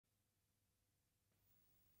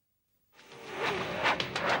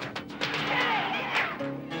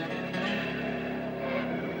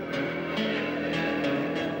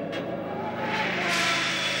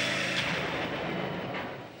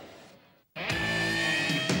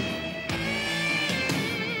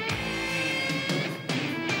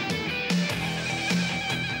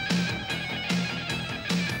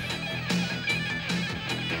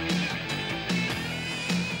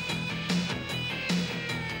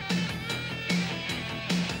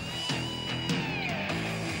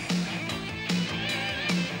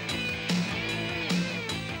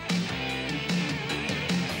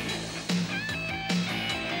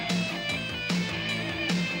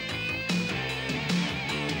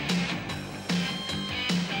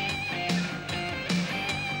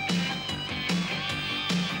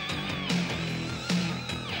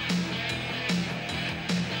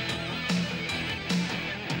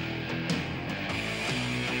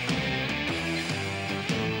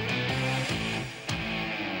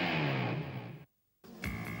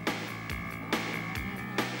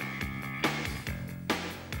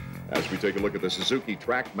we take a look at the Suzuki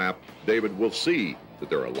track map, David, we'll see that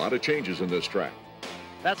there are a lot of changes in this track.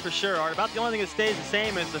 That's for sure, Art. About the only thing that stays the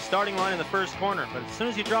same is the starting line in the first corner. But as soon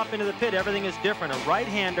as you drop into the pit, everything is different. A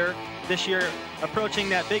right-hander this year approaching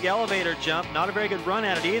that big elevator jump. Not a very good run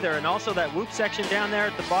at it either. And also that whoop section down there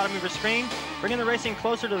at the bottom of your screen, bringing the racing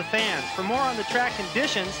closer to the fans. For more on the track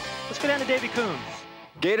conditions, let's go down to Davey Coons.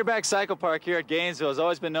 Gatorback Cycle Park here at Gainesville has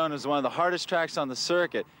always been known as one of the hardest tracks on the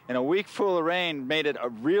circuit. And a week full of rain made it a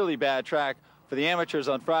really bad track for the amateurs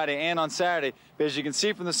on Friday and on Saturday. But as you can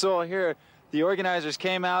see from the soil here, the organizers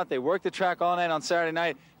came out, they worked the track all night on Saturday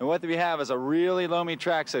night, and what we have is a really loamy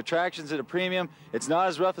track, so traction's at a premium. It's not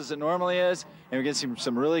as rough as it normally is, and we're getting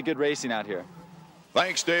some really good racing out here.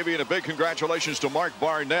 Thanks, Davey, and a big congratulations to Mark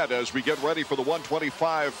Barnett as we get ready for the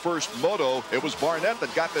 125 First Moto. It was Barnett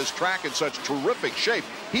that got this track in such terrific shape.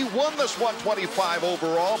 He won this 125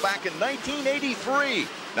 overall back in 1983.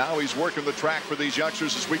 Now he's working the track for these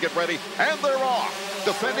youngsters as we get ready, and they're off.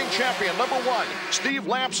 Defending champion number 1, Steve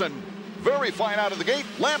Lampson. Very fine out of the gate.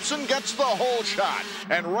 Lampson gets the whole shot.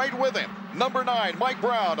 And right with him, number 9, Mike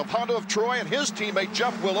Brown of Honda of Troy, and his teammate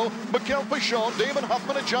Jeff Willow, Mikel Pichon, Damon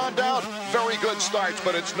Huffman, and John Dowd. Very good starts,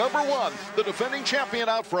 but it's number 1, the defending champion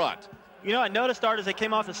out front. You know, I noticed, Art, as they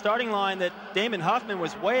came off the starting line that Damon Huffman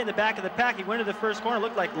was way in the back of the pack. He went to the first corner,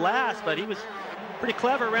 looked like last, but he was pretty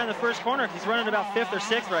clever around the first corner. He's running about 5th or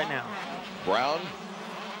 6th right now. Brown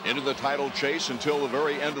into the title chase until the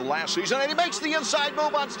very end of last season, and he makes the inside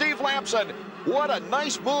move on Steve Lampson. What a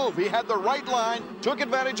nice move. He had the right line, took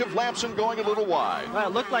advantage of Lampson going a little wide. Well,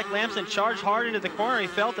 it looked like Lampson charged hard into the corner. He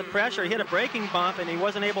felt the pressure. He hit a braking bump, and he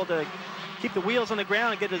wasn't able to keep the wheels on the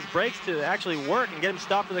ground and get his brakes to actually work and get him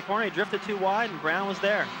stopped in the corner. He drifted too wide, and Brown was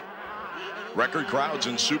there. Record crowds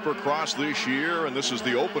in Supercross this year, and this is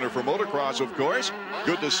the opener for motocross, of course.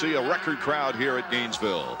 Good to see a record crowd here at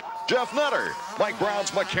Gainesville. Jeff Nutter, Mike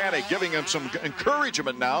Brown's mechanic, giving him some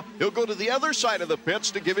encouragement now. He'll go to the other side of the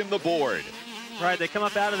pits to give him the board. Right, they come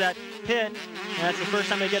up out of that pit, and that's the first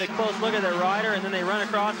time they get a close look at their rider, and then they run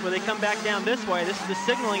across where they come back down this way. This is the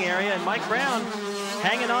signaling area, and Mike Brown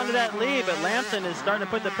hanging on to that lead, but Lampson is starting to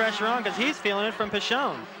put the pressure on because he's feeling it from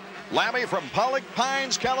Pichon. Lammy from Pollock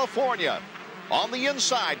Pines, California. On the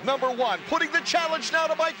inside, number 1, putting the challenge now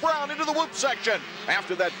to Mike Brown into the whoop section.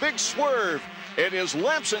 After that big swerve, it is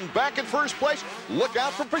Lampson back in first place. Look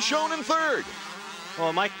out for Pichon in 3rd.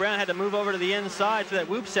 Well, Mike Brown had to move over to the inside to that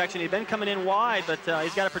whoop section. He'd been coming in wide, but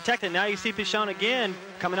he's got to protect it. Now you see Pichon again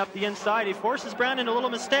coming up the inside. He forces Brown into a little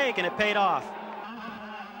mistake, and it paid off.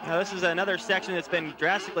 Now, this is another section that's been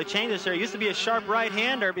drastically changed this year. It used to be a sharp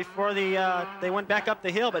right-hander before they went back up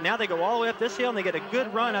the hill, but now they go all the way up this hill, and they get a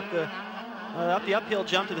good run up the uphill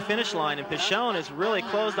jump to the finish line, and Pichon is really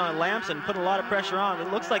closed on Lampson, putting a lot of pressure on.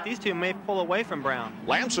 It looks like these two may pull away from Brown.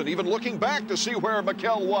 Lampson even looking back to see where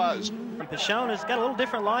Mikel was. And Pichon has got a little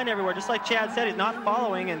different line everywhere. Just like Chad said, he's not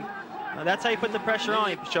following, and that's how you put the pressure on.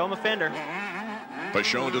 You show him a fender.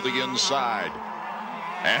 Pichon to the inside.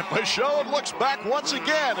 And Pichon looks back once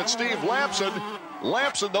again at Steve Lampson.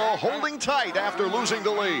 Lampson, though, holding tight after losing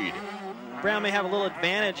the lead. Brown may have a little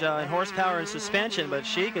advantage in horsepower and suspension, but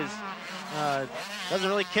Sheik is doesn't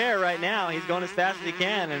really care right now. He's going as fast as he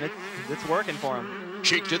can, and it's working for him.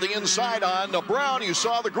 Sheik to the inside on Brown. You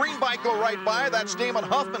saw the green bike go right by. That's Damon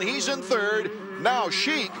Huffman. He's in 3rd. Now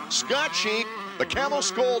Sheik, Scott Sheik, the Camel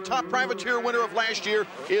Skull top privateer winner of last year,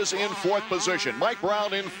 is in 4th position. Mike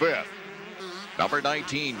Brown in 5th. Number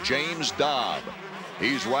 19, James Dobb.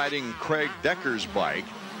 He's riding Craig Decker's bike.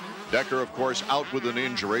 Decker, of course, out with an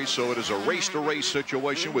injury, so it is a race-to-race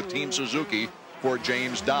situation with Team Suzuki for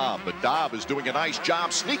James Dobb. But Dobb is doing a nice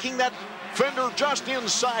job sneaking that fender just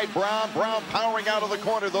inside Brown. Brown powering out of the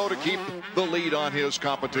corner, though, to keep the lead on his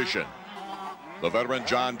competition. The veteran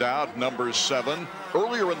John Dowd, number 7.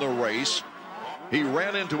 Earlier in the race, he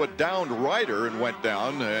ran into a downed rider and went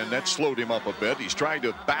down, and that slowed him up a bit. He's trying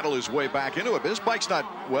to battle his way back into it. But his bike's not,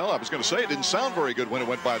 well, I was going to say, it didn't sound very good when it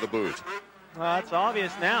went by the booth. Well, it's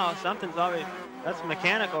obvious now. Something's obvious. That's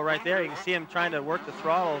mechanical right there. You can see him trying to work the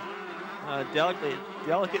throttle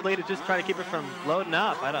delicately to just try to keep it from loading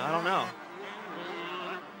up. I don't know.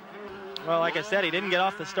 Well, like I said, he didn't get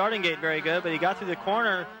off the starting gate very good, but he got through the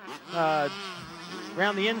corner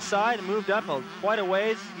around the inside and moved up quite a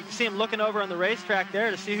ways. You can see him looking over on the racetrack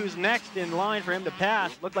there to see who's next in line for him to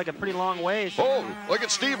pass. Looked like a pretty long ways. Oh, look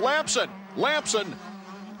at Steve Lampson. Lampson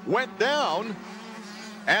went down,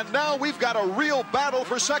 and now we've got a real battle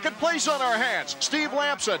for 2nd place on our hands. Steve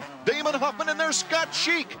Lampson, Damon Huffman, and there's Scott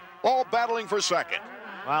Sheik, all battling for 2nd.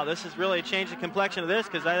 Wow, this has really changed the complexion of this,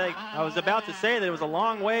 because I was about to say that it was a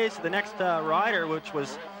long ways to the next rider, which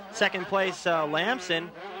was 2nd place Lampson.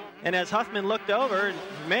 And as Huffman looked over,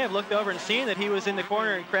 he may have looked over and seen that he was in the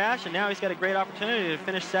corner and crashed, and now he's got a great opportunity to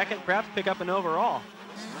finish second, perhaps pick up an overall.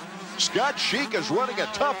 Scott Sheik is running a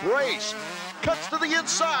tough race. Cuts to the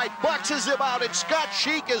inside, boxes him out, and Scott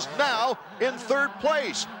Sheik is now in third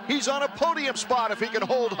place. He's on a podium spot if he can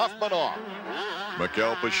hold Huffman off.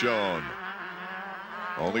 Mikel Pichon,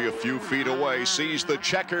 only a few feet away, sees the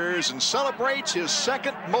checkers and celebrates his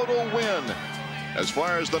second moto win. As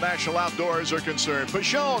far as the National Outdoors are concerned,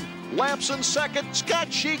 Pichon, Lamson second,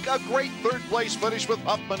 Scott Sheik a great third place finish with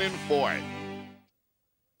Huffman in fourth.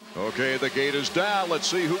 Okay, the gate is down. Let's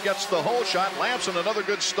see who gets the hole shot. Lamson, another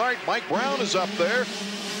good start. Mike Brown is up there.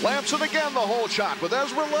 Lamson again, the hole shot with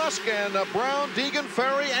Ezra Lusk and Brown, Deegan,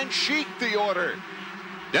 Ferry, and Sheik the order.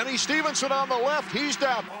 Denny Stevenson on the left, he's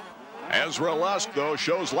down. Ezra Lusk, though,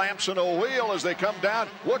 shows Lamson a wheel as they come down.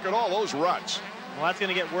 Look at all those ruts. Well, that's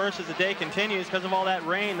going to get worse as the day continues because of all that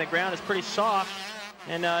rain. The ground is pretty soft,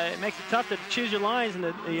 and it makes it tough to choose your lines in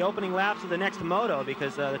the opening laps of the next moto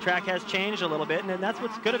because the track has changed a little bit, and that's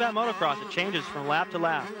what's good about motocross. It changes from lap to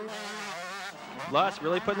lap. Lusk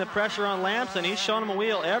really putting the pressure on Lamson. He's showing him a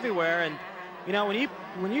wheel everywhere, and you know,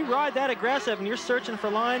 when you ride that aggressive and you're searching for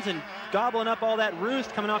lines and gobbling up all that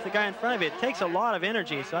roost coming off the guy in front of you, it takes a lot of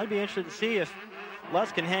energy. So I'd be interested to see if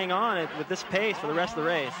Lusk can hang on with this pace for the rest of the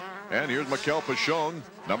race. And here's Mikel Pichon.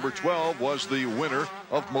 Number 12 was the winner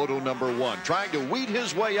of Moto number 1. Trying to weed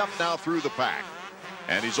his way up now through the pack.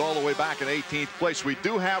 And he's all the way back in 18th place. We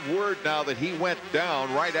do have word now that he went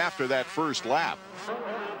down right after that first lap.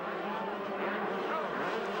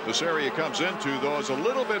 This area comes into, though, is a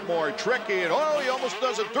little bit more tricky. And, oh, he almost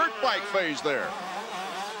does a dirt bike phase there.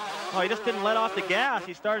 Oh, he just didn't let off the gas.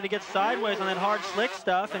 He started to get sideways on that hard slick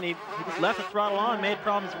stuff, and he just left the throttle on, made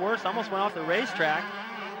problems worse, almost went off the racetrack.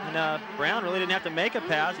 And Brown really didn't have to make a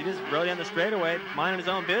pass. He just rode down the straightaway, minding his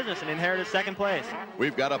own business, and inherited second place.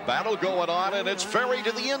 We've got a battle going on, and it's Ferry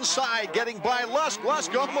to the inside, getting by Lusk.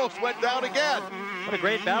 Lusk almost went down again. What a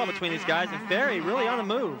great battle between these guys, and Ferry really on the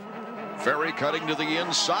move. Ferry cutting to the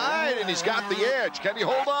inside, and he's got the edge. Can he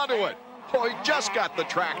hold on to it? Oh, he just got the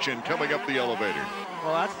traction coming up the elevator.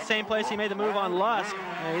 Well, that's the same place he made the move on Lusk.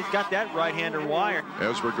 He's got that right-hander wire.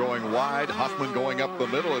 As we're going wide, Huffman going up the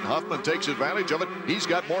middle, and Huffman takes advantage of it. He's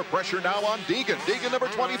got more pressure now on Deegan. Deegan, number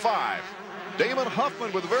 25. Damon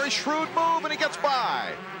Huffman with a very shrewd move, and he gets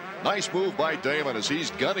by. Nice move by Damon as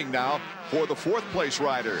he's gunning now for the fourth place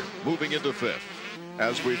rider, moving into fifth.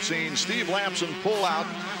 As we've seen Steve Lamson pull out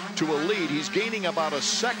to a lead, he's gaining about a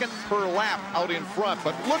second per lap out in front.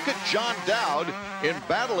 But look at John Dowd in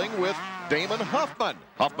battling with Damon Huffman.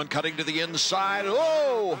 Huffman cutting to the inside.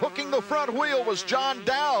 Oh, hooking the front wheel was John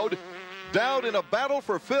Dowd. Dowd in a battle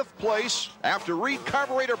for fifth place after Reed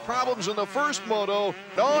carburetor problems in the first moto.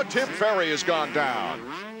 Oh, Tim Ferry has gone down.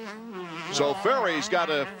 So Ferry's got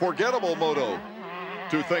a forgettable moto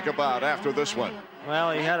to think about after this one.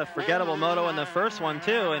 Well, he had a forgettable moto in the first one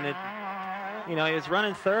too, and he was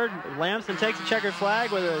running third. Lamson takes a checkered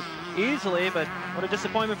flag with it easily, but what a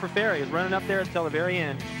disappointment for Ferry. He was running up there until the very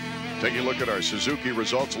end. Taking a look at our Suzuki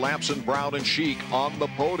results, Lamson, Brown, and Sheik on the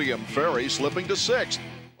podium. Ferry slipping to sixth.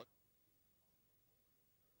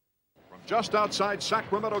 From just outside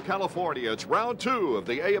Sacramento, California, it's round 2 of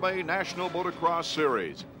the AMA National Motocross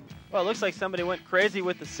Series. Well, it looks like somebody went crazy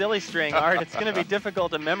with the silly string, Art. It's going to be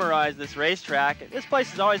difficult to memorize this racetrack. This place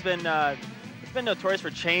has always been, it's been notorious for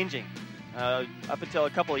changing. Up until a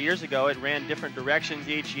couple of years ago, it ran different directions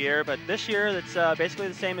each year, but this year it's basically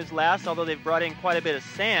the same as last, although they've brought in quite a bit of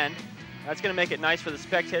sand. That's going to make it nice for the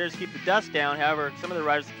spectators to keep the dust down. However, some of the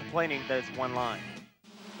riders are complaining that it's one line.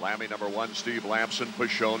 Lammy, number 1, Steve Lamson.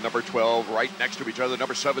 Pichon, number 12, right next to each other.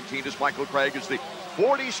 Number 17 is Michael Craig. Is the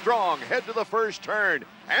 40 strong, head to the first turn.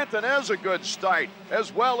 Antonez a good start,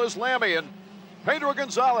 as well as Lammy. And Pedro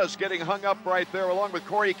Gonzalez getting hung up right there, along with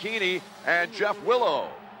Corey Keeney and Jeff Willow.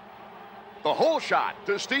 The hole shot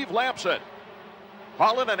to Steve Lamson.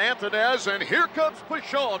 Holland and Antonez, and here comes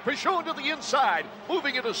Pichon. Pichon to the inside,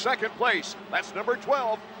 moving into second place. That's number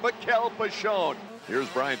 12, Mikel Pichon. Here's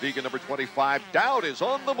Brian Deegan, number 25. Dowd is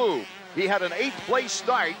on the move. He had an 8th place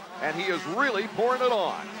start, and he is really pouring it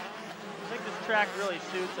on. I think this track really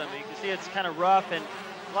suits him. You can see it's kind of rough, and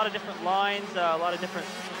a lot of different lines, a lot of different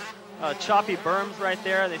choppy berms right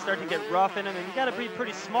there. They start to get rough in them, and you got to be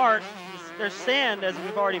pretty smart. There's sand, as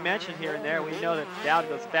we've already mentioned here and there. We know that Dowd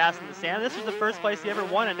goes fast in the sand. This was the first place he ever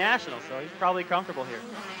won a national, so he's probably comfortable here.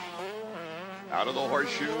 Out of the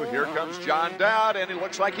horseshoe, here comes John Dowd, and it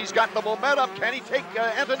looks like he's got the momentum. Can he take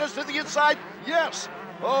Antonez to the inside? Yes.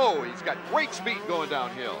 Oh, he's got great speed going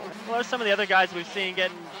downhill. Well, there's some of the other guys we've seen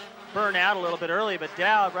getting burned out a little bit early, but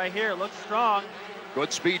Dowd right here looks strong.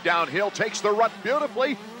 Good speed downhill, takes the rut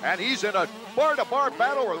beautifully, and he's in a bar-to-bar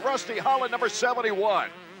battle with Rusty Holland, number 71.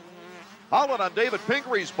 Holland on David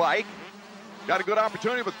Pingree bike. Got a good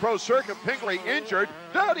opportunity with Pro Circuit. Pingree injured.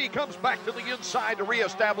 Dowdy comes back to the inside to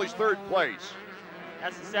reestablish third place.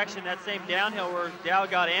 That's the section, that same downhill where Dow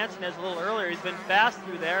got Ancinez a little earlier. He's been fast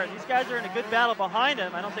through there, and these guys are in a good battle behind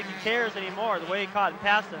him. I don't think he cares anymore the way he caught and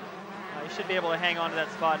passed him. He should be able to hang on to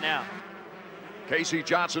that spot now. Casey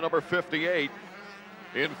Johnson, number 58,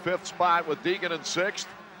 in 5th spot with Deegan in 6th.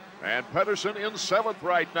 And Pedersen in 7th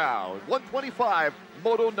right now. 125,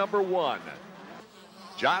 moto number 1.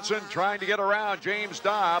 Johnson trying to get around James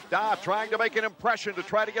Dobb. Dobb trying to make an impression to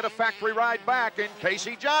try to get a factory ride back, and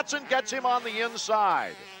Casey Johnson gets him on the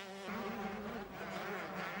inside.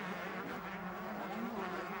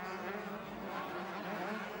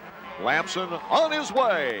 Lamson on his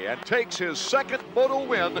way and takes his 2nd moto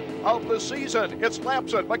win of the season. It's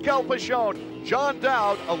Lamson, Mikel Pichon, John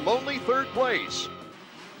Dowd, a lonely 3rd place.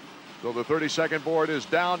 So the 32nd board is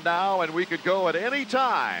down now, and we could go at any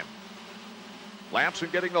time. Lamson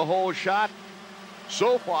getting the whole shot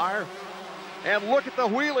so far. And look at the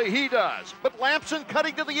wheelie he does. But Lamson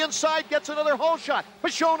cutting to the inside gets another whole shot.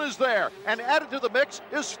 Pichon is there. And added to the mix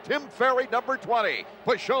is Tim Ferry, number 20.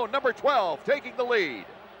 Pichon, number 12, taking the lead.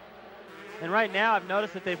 And right now I've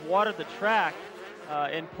noticed that they've watered the track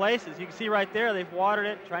in places. You can see right there they've watered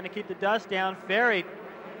it, trying to keep the dust down. Ferry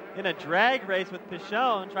in a drag race with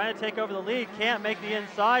Pichon, trying to take over the lead. Can't make the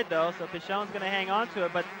inside though, so Pichon's going to hang on to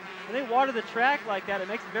it. But when they water the track like that, it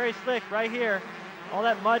makes it very slick. Right here, all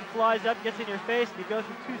that mud flies up, gets in your face, and you go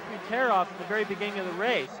through 2-3 tear-offs at the very beginning of the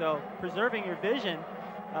race. So preserving your vision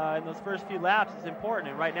in those first few laps is important.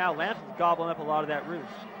 And right now, Lampson's gobbling up a lot of that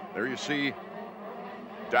roost. There you see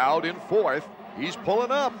Dowd in 4th. He's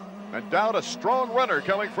pulling up, and Dowd a strong runner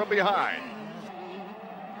coming from behind.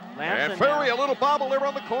 Lamson and Ferry now, a little bobble there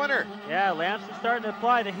on the corner. Yeah, Lampson's starting to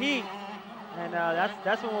apply the heat. And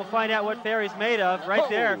that's when we'll find out what Ferry's made of. Right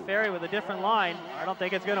there, Ferry with a different line. I don't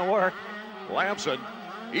think it's going to work. Lamson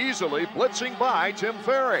easily blitzing by Tim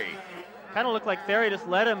Ferry. Kind of looked like Ferry just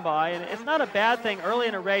led him by, and it's not a bad thing early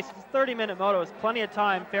in a race. It's a 30-minute moto. It's plenty of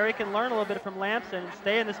time. Ferry can learn a little bit from Lamson and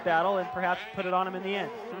stay in this battle and perhaps put it on him in the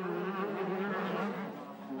end.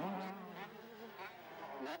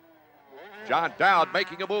 John Dowd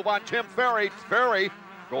making a move on Tim Ferry. Ferry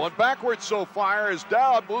going backwards so far as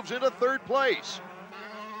Dowd moves into 3rd place.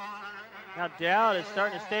 Now Dowd is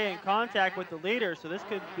starting to stay in contact with the leader, so this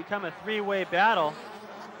could become a 3-way battle.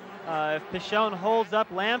 If Pichon holds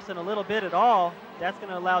up Lamson a little bit at all, that's going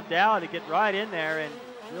to allow Dowd to get right in there and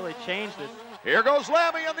really change this. Here goes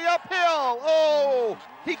Lammy on the uphill. Oh,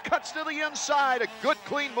 he cuts to the inside. A good,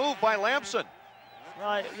 clean move by Lamson.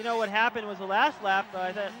 Well, you know what happened was the last lap,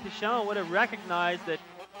 I thought Pichon would have recognized that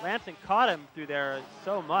Lamson caught him through there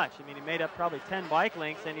so much. I mean, he made up probably 10 bike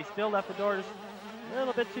lengths, and he still left the door just a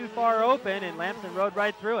little bit too far open, and Lamson rode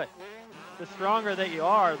right through it. The stronger that you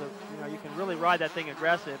are, you can really ride that thing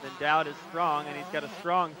aggressive, and Dowd is strong, and he's got a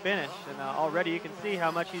strong finish. And already you can see how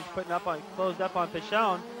much he's closed up on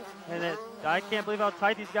Pichon, and I can't believe how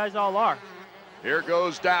tight these guys all are. Here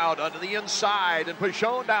goes Dowd under the inside, and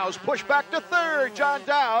Pichon now is pushed back to 3rd. John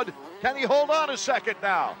Dowd, can he hold on a second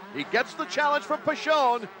now? He gets the challenge from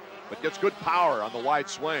Pichon, but gets good power on the wide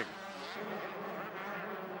swing.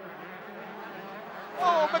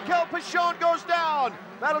 Oh, Mikel Pichon goes down.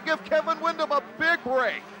 That'll give Kevin Windham a big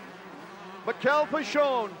break. Mikel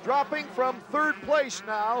Pichon dropping from 3rd place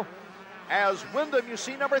now, as Windham, you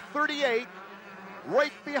see number 38,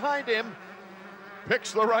 right behind him,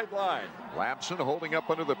 picks the right line. Lamson holding up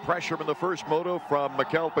under the pressure in the first moto from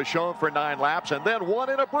Mikel Pichon for 9 laps, and then one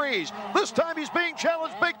in a breeze. This time he's being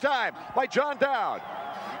challenged big time by John Dowd.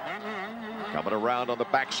 Coming around on the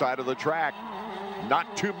backside of the track.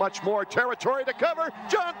 Not too much more territory to cover.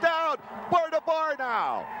 John Dowd, bar to bar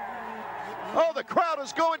now. Oh, the crowd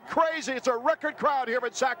is going crazy. It's a record crowd here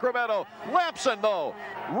in Sacramento. Lamson, though,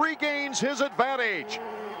 regains his advantage.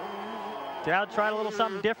 Dowd tried a little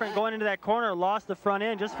something different going into that corner, lost the front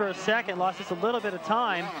end just for a second, lost just a little bit of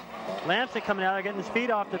time. Lamson coming out there getting his feet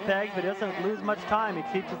off the pegs, but he doesn't lose much time. He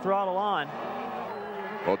keeps the throttle on.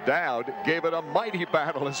 Well, Dowd gave it a mighty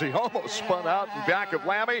battle as he almost spun out in back of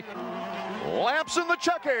Lammy. Lamson the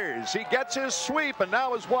checkers. He gets his sweep and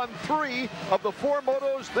now has won 3 of the 4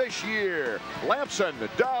 motos this year. Lamson,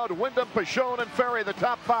 Dowd, Windham, Pichon, and Ferry, the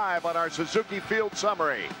top 5 on our Suzuki Field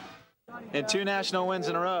Summary. And 2 national wins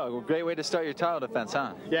in a row. Great way to start your title defense,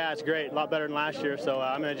 huh? Yeah, it's great. A lot better than last year. So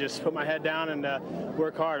I'm going to just put my head down and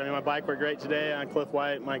work hard. I mean, my bike worked great today. Cliff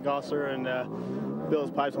White, Mike Gosler, and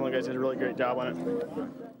Bill's Pipes. One of the guys did a really great job on it.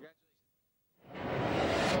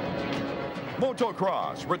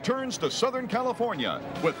 Motocross returns to Southern California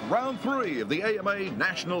with round 3 of the AMA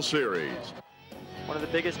National Series. One of the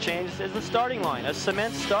biggest changes is the starting line. A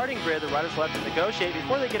cement starting grid the riders will have to negotiate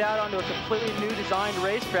before they get out onto a completely new designed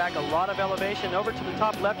racetrack. A lot of elevation. Over to the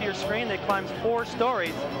top left of your screen that climbs 4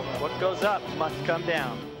 stories. What goes up must come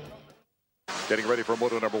down. Getting ready for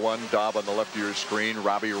moto number 1. Dobb on the left of your screen.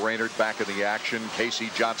 Robbie Reynard back in the action.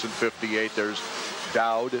 Casey Johnson 58. There's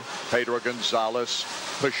Dowd, Pedro Gonzalez,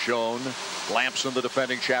 Pichon, Lamson the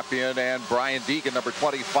defending champion, and Brian Deegan number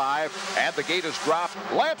 25. And the gate is dropped.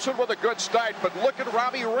 Lamson with a good start, but look at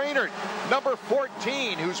Robbie Reynard number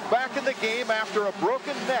 14, who's back in the game after a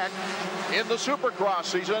broken neck in the Supercross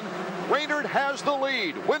season. Reynard has the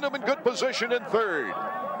lead. Windham in good position in 3rd.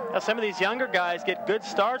 Now, some of these younger guys get good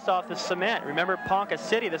starts off the cement. Remember Ponca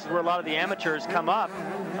City, this is where a lot of the amateurs come up.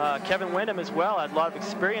 Kevin Windham as well had a lot of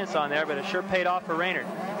experience on there, but it sure paid off for Reynard.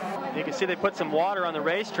 You can see they put some water on the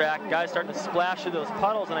racetrack. Guys starting to splash through those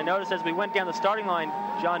puddles, and I noticed as we went down the starting line,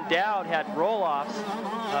 John Dowd had roll-offs.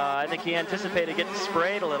 I think he anticipated getting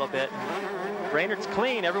sprayed a little bit. Reynard's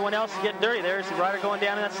clean, everyone else is getting dirty. There's the rider going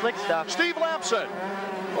down in that slick stuff. Steve Lamson.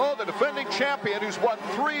 Oh, the defending champion who's won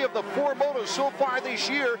 3 of the 4 motos so far this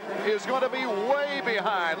year is going to be way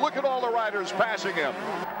behind. Look at all the riders passing him.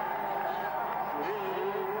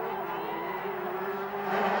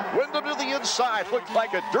 Windham to the inside. Looked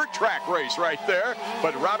like a dirt track race right there,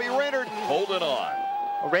 but Robbie Reynard holding on.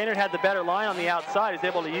 Well, Reynard had the better line on the outside. He's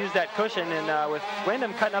able to use that cushion, and with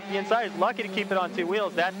Windham cutting up the inside, he's lucky to keep it on 2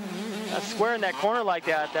 wheels. That square in that corner like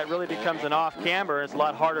that really becomes an off camber. It's a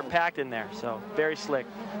lot harder packed in there, so very slick.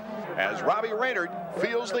 As Robbie Reynard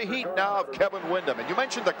feels the heat now of Kevin Windham. And you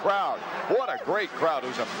mentioned the crowd. What a great crowd. It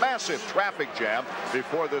was a massive traffic jam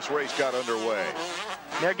before this race got underway.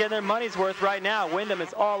 They're getting their money's worth right now. Windham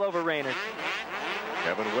is all over Reynard.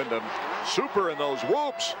 Kevin Windham super in those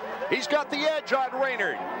whoops. He's got the edge on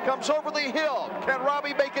Reynard. Comes over the hill. Can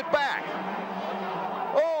Robbie make it back?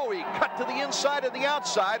 Oh, he cut to the inside and the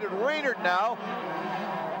outside, and Reynard now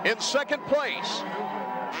in 2nd place.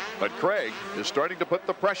 But Craig is starting to put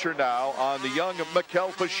the pressure now on the young Mikel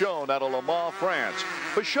Pichon out of Le Mans, France.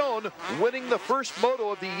 Pichon winning the first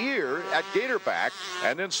moto of the year at Gatorback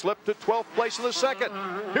and then slipped to 12th place in the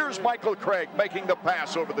 2nd. Here's Michael Craig making the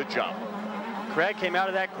pass over the jump. Craig came out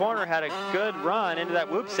of that corner, had a good run into that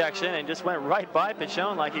whoop section, and just went right by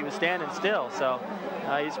Pichon like he was standing still. So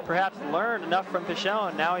he's perhaps learned enough from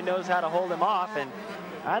Pichon. Now he knows how to hold him off, and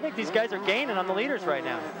I think these guys are gaining on the leaders right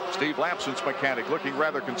now. Steve Lamson's mechanic looking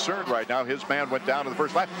rather concerned right now. His man went down in the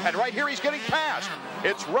first lap, and right here he's getting passed.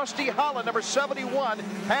 It's Rusty Holland, number 71,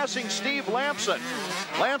 passing Steve Lamson.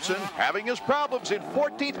 Lamson having his problems in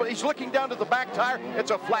 14th, but he's looking down to the back tire.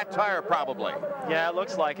 It's a flat tire probably. Yeah, it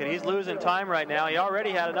looks like it. He's losing time right now. He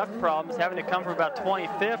already had enough problems having to come from about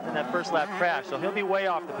 25th in that first lap crash, so he'll be way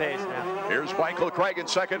off the pace now. Here's Michael Craig in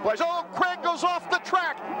 2nd place. Oh, Craig goes off the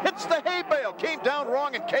track, hits the hay bale, came down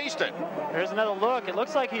wrong and cased it. There's another look. It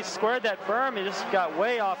looks like he squared that berm. He just got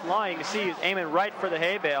way off line. You can see he's aiming right for the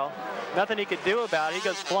hay bale. Nothing he could do about it. He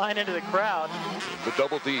goes flying into the crowd. The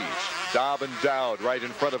double Ds, Dobb and Dowd right in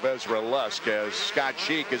front of Ezra Lusk as Scott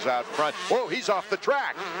Sheik is out front. Whoa, he's off the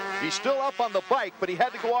track. He's still up on the bike, but he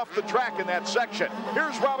had to go off the track in that section.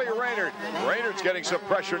 Here's Robbie Reynard. Reynard's getting some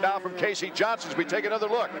pressure now from Casey Johnson as we take another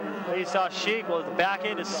look. Well, you saw Sheik, well, the back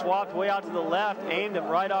end is swapped way out to the left, aimed him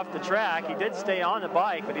right off the track. He did stay on the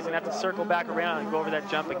bike, but he's going to have to circle back around and go over that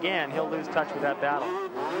jump again. He'll lose touch with that battle.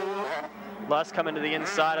 Lusk coming to the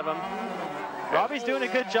inside of him. Robbie's doing a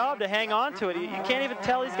good job to hang on to it. You can't even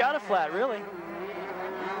tell he's got a flat, really.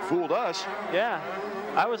 Fooled us. Yeah.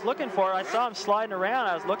 I was looking for it. I saw him sliding around.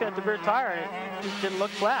 I was looking at the rear tire, and it just didn't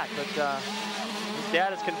look flat. But his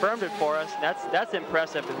dad has confirmed it for us. That's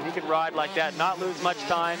impressive. And he can ride like that, not lose much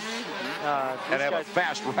time. And have a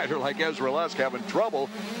fast rider like Ezra Lusk having trouble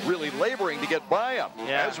really laboring to get by him.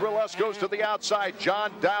 Yeah. Ezra Lusk goes to the outside.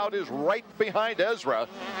 John Dowd is right behind Ezra.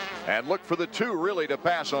 And look for the 2 really to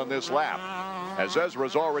pass on this lap, as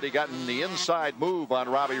Ezra's already gotten the inside move on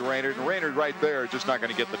Robbie Reynard. And Reynard right there is just not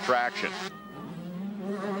going to get the traction.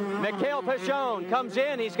 Mikel Pichon comes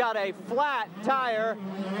in. He's got a flat tire,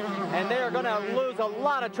 and they're going to lose a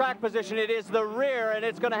lot of track position. It is the rear, and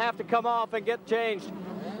it's going to have to come off and get changed.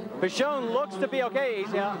 Pichon looks to be okay.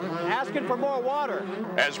 He's asking for more water.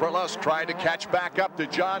 Ezra Lusk trying to catch back up to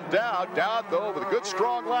John Dowd. Dowd, though, with a good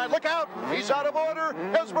strong line. Look out! He's out of order.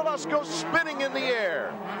 Ezra Lusk goes spinning in the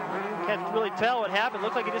air. Can't really tell what happened.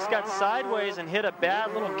 Looked like he just got sideways and hit a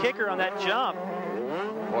bad little kicker on that jump.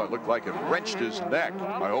 Boy, it looked like it wrenched his neck.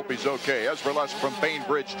 I hope he's okay. Ezra Lusk from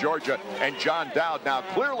Bainbridge, Georgia, and John Dowd now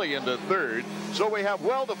clearly into third. So we have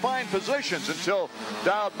well-defined positions until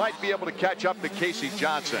Dowd might be able to catch up to Casey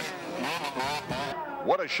Johnson.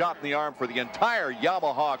 What a shot in the arm for the entire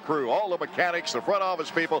Yamaha crew. All the mechanics, the front office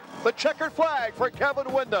people. The checkered flag for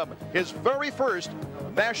Kevin Windham. His very first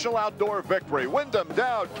National Outdoor victory. Windham,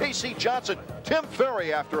 Dowd, Casey Johnson. Tim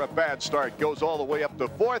Ferry, after a bad start, goes all the way up to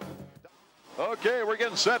fourth. Okay, we're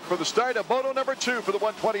getting set for the start of Moto number 2 for the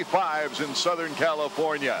 125s in Southern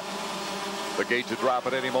California. The gate to drop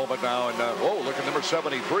at any moment now, and oh, look at number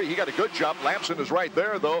 73. He got a good jump. Lamson is right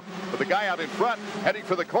there, though. But the guy out in front, heading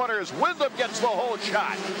for the corner, is Windham gets the whole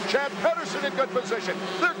shot. Chad Pedersen in good position.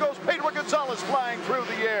 There goes Pedro Gonzalez flying through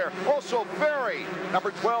the air. Also Ferry,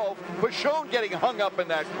 number 12, Pichon getting hung up in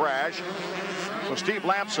that crash. So Steve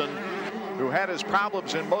Lamson, who had his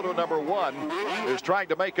problems in Moto number 1, is trying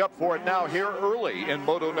to make up for it now here early in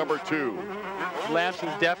Moto number 2.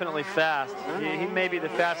 Lamson's definitely fast. He may be the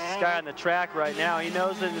fastest guy on the track right now. He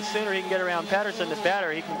knows that the sooner he can get around Pedersen, the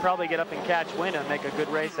better. He can probably get up and catch Windham, make a good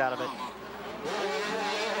race out of it.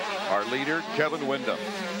 Our leader, Kevin Windham,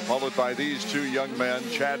 followed by these two young men,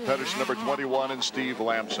 Chad Pedersen, number 21, and Steve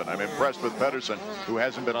Lamson. I'm impressed with Pedersen, who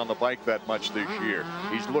hasn't been on the bike that much this year.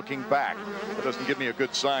 He's looking back. That doesn't give me a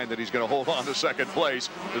good sign that he's going to hold on to second place,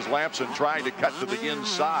 as Lamson trying to cut to the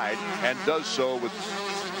inside and does so with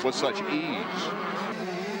such ease.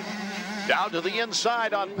 Down to the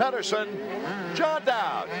inside on Pedersen. John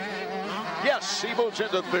Dowd. Yes, he moves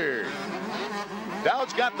into third.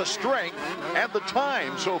 Dowd's got the strength and the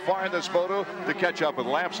time so far in this moto to catch up with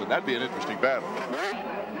Lamson. That'd be an interesting battle.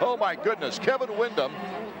 Oh my goodness, Kevin Windham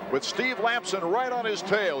with Steve Lamson right on his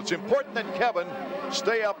tail. It's important that Kevin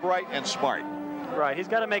stay upright and smart. Right, he's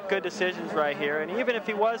got to make good decisions right here. And even if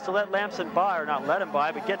he was to let Lamson by, or not let him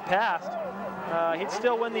by, but get past, he'd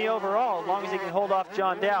still win the overall as long as he can hold off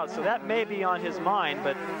John Dowd. So that may be on his mind,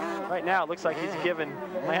 but right now it looks like he's given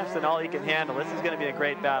Lamson all he can handle. This is going to be a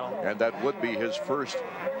great battle. And that would be his first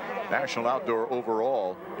National Outdoor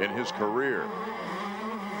overall in his career.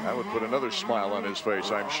 That would put another smile on his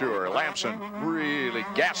face, I'm sure. Lamson really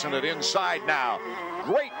gassing it inside now.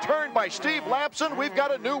 Great turn by Steve Lamson. We've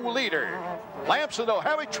got a new leader. Lamson, though,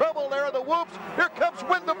 having trouble there in the whoops. Here comes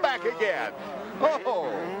Windham back again.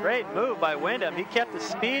 Oh! Great move by Windham. He kept the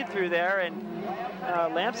speed through there, and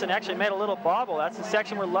Lamson actually made a little bobble. That's the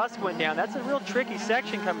section where Lusk went down. That's a real tricky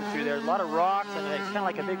section coming through there. A lot of rocks, and it's kind of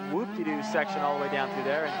like a big whoop-de-doo section all the way down through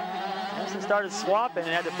there. And Lamson started swapping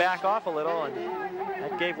and had to back off a little, and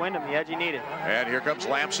that gave Windham the edge he needed. And here comes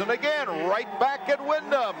Lamson again, right back at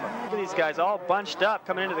Windham. Look at these guys all bunched up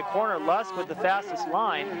coming into the corner. Lusk with the fastest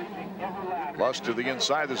line. Lusk to the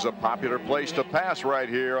inside. This is a popular place to pass right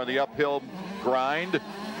here on the uphill grind.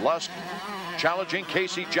 Lusk challenging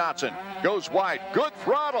Casey Johnson. Goes wide. Good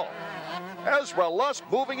throttle. Ezra Lusk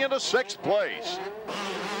moving into 6th place.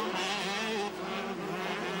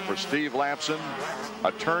 For Steve Lamson,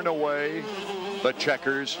 a turn away. The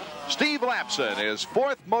checkers. Steve Lamson, his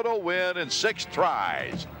 4th moto win in 6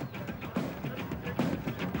 tries.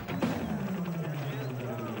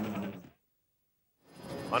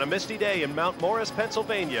 On a misty day in Mount Morris,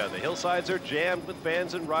 Pennsylvania, the hillsides are jammed with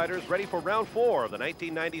fans and riders ready for round 4 of the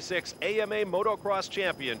 1996 AMA Motocross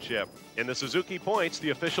Championship. In the Suzuki points,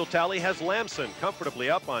 the official tally has Lamson comfortably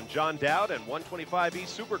up on John Dowd and 125E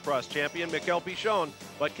Supercross champion Mikel Pichon,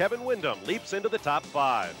 but Kevin Windham leaps into the top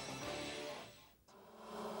 5.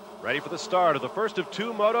 Ready for the start of the first of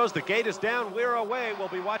 2 motos. The gate is down. We're away. We'll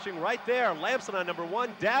be watching right there. Lamson on number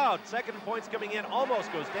 1. Dowd, second points coming in,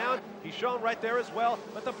 almost goes down. He's shown right there as well,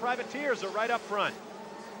 but the privateers are right up front.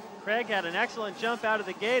 Craig had an excellent jump out of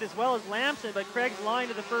the gate as well as Lamson, but Craig's line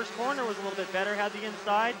to the first corner was a little bit better, had the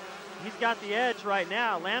inside. He's got the edge right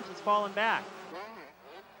now. Lamson's falling back.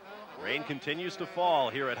 Rain continues to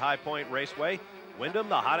fall here at High Point Raceway. Windham,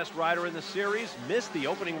 the hottest rider in the series, missed the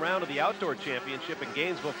opening round of the Outdoor Championship in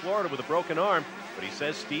Gainesville, Florida with a broken arm. But he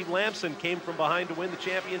says Steve Lamson came from behind to win the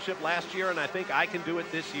championship last year, and I think I can do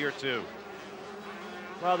it this year too.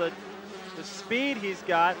 Well, the speed he's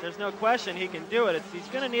got, there's no question he can do it. He's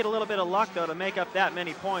going to need a little bit of luck, though, to make up that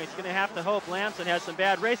many points. He's going to have to hope Lamson has some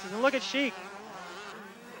bad races. And look at Sheik.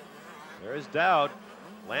 There's Dowd.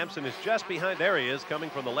 Lamson is just behind. There he is, coming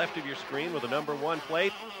from the left of your screen with a number 1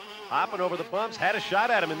 plate. Hopping over the bumps, had a shot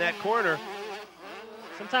at him in that corner.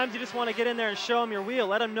 Sometimes you just want to get in there and show him your wheel.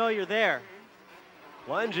 Let him know you're there.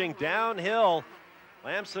 Plunging downhill.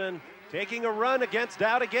 Lamson taking a run against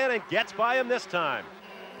Dowd again and gets by him this time.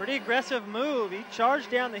 Pretty aggressive move. He charged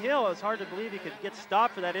down the hill. It was hard to believe he could get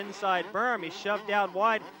stopped for that inside berm. He shoved down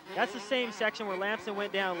wide. That's the same section where Lamson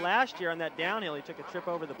went down last year on that downhill. He took a trip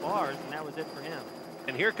over the bars, and that was it for him.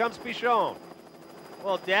 And here comes Pichon.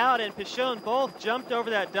 Well, Dowd and Pichon both jumped over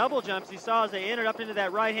that double jump, as you saw as they entered up into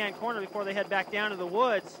that right-hand corner before they head back down to the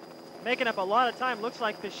woods. Making up a lot of time. Looks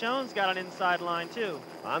like Pichon's got an inside line, too.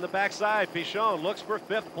 On the backside, Pichon looks for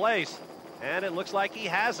 5th place. And it looks like he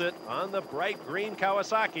has it on the bright green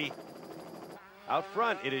Kawasaki. Out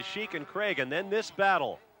front, it is Sheik and Craig, and then this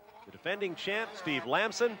battle. The defending champ, Steve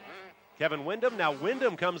Lamson, Kevin Windham. Now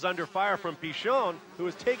Windham comes under fire from Pichon, who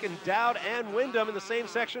has taken Dowd and Windham in the same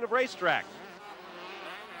section of racetrack.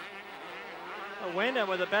 Windham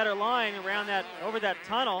with a better line around that, over that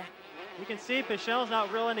tunnel. You can see Pichon's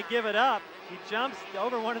not willing to give it up. He jumps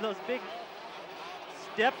over one of those big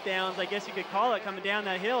step downs, I guess you could call it, coming down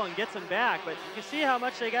that hill and gets him back. But you can see how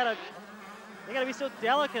much they gotta be so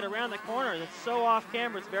delicate around the corner. It's so off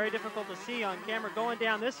camera. It's very difficult to see on camera. Going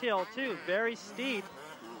down this hill too, very steep.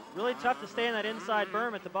 Really tough to stay in that inside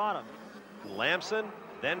berm at the bottom. Lamson,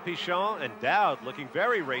 then Pichon, and Dowd looking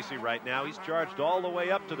very racy right now. He's charged all the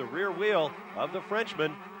way up to the rear wheel of the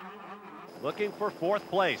Frenchman, looking for 4th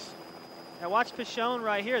place. Now watch Pichon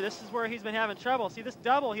right here. This is where he's been having trouble. See this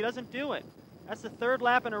double, he doesn't do it. That's the 3rd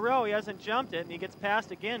lap in a row. He hasn't jumped it, and he gets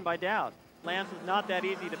passed again by Dowd. Lamson's not that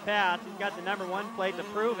easy to pass. He's got the #1 plate to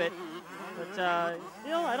prove it. But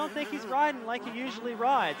still, I don't think he's riding like he usually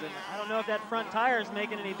rides. And I don't know if that front tire is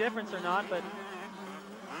making any difference or not, but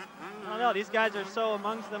I don't know. These guys are so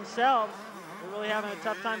amongst themselves. They're really having a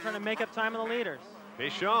tough time trying to make up time on the leaders.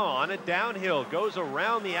 Pichon on a downhill goes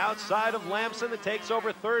around the outside of Lamson that takes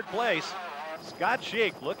over 3rd place. Scott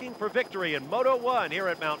Sheik looking for victory in Moto 1 here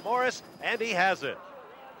at Mount Morris, and he has it.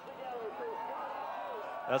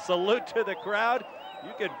 A salute to the crowd.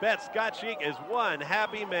 You can bet Scott Sheik is one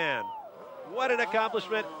happy man. What an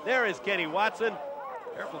accomplishment. There is Kenny Watson.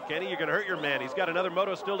 Careful, Kenny, you're going to hurt your man. He's got another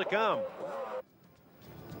moto still to come.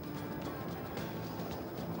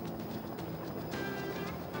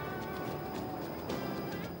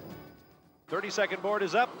 "30-second board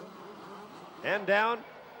is up and down.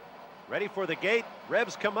 Ready for the gate.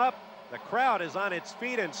 Revs come up. The crowd is on its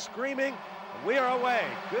feet and screaming. And we are away.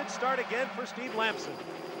 Good start again for Steve Lamson.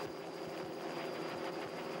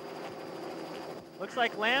 Looks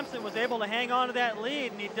like Lamson was able to hang on to that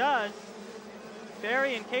lead, and he does.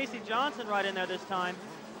 Ferry and Casey Johnson right in there this time.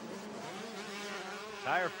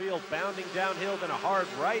 Tire field bounding downhill, then a hard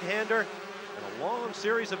right-hander and a long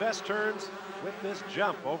series of S-turns with this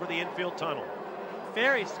jump over the infield tunnel.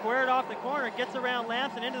 Ferry squared off the corner, gets around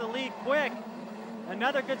Lamson into the lead quick.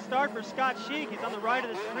 Another good start for Scott Sheik. He's on the right of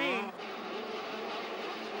the screen.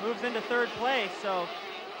 Moves into 3rd place. So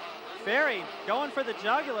Ferry going for the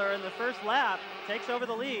jugular in the first lap, takes over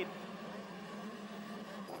the lead.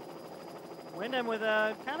 Windham with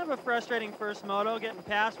a kind of a frustrating first moto, getting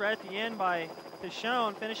passed right at the end by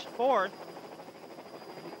Pichon, finished 4th.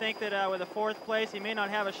 You think that with a 4th place, he may not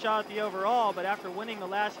have a shot at the overall, but after winning the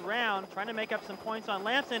last round, trying to make up some points on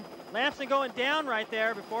Lamson. Lamson going down right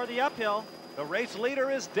there before the uphill. The race leader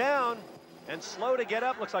is down and slow to get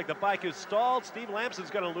up. Looks like the bike is stalled. Steve Lamson's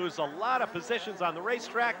going to lose a lot of positions on the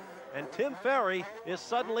racetrack, and Tim Ferry is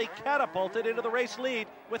suddenly catapulted into the race lead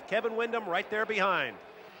with Kevin Windham right there behind.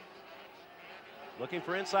 Looking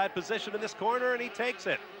for inside position in this corner, and he takes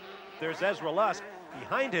it. There's Ezra Lusk.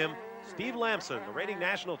 Behind him, Steve Lamson, the reigning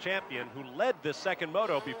national champion who led this second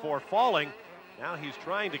moto before falling. Now he's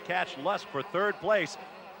trying to catch Lusk for 3rd place,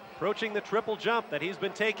 approaching the triple jump that he's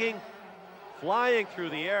been taking, flying through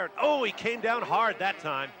the air. Oh, he came down hard that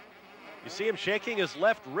time. You see him shaking his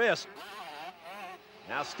left wrist.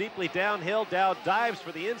 Now steeply downhill, Dowd dives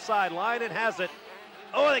for the inside line and has it.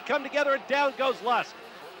 Oh, they come together and down goes Lusk.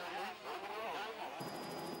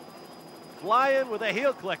 Flying with a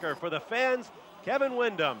heel clicker for the fans. Kevin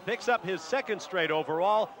Windham picks up his 2nd straight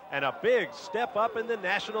overall and a big step up in the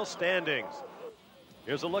national standings.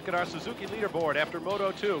 Here's a look at our Suzuki leaderboard after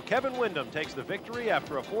Moto 2. Kevin Windham takes the victory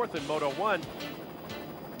after a 4th in Moto 1.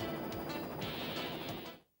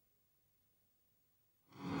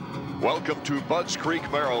 Welcome to Budds Creek,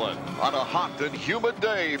 Maryland, on a hot and humid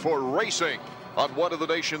day for racing on one of the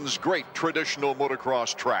nation's great traditional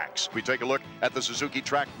motocross tracks. We take a look at the Suzuki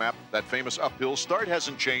track map. That famous uphill start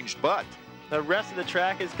hasn't changed, but the rest of the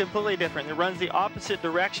track is completely different. It runs the opposite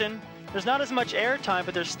direction. There's not as much air time,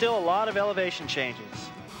 but there's still a lot of elevation changes.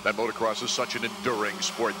 That motocross is such an enduring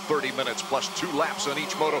sport. 30 minutes plus 2 laps on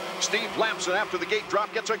each moto. Steve Lamson, after the gate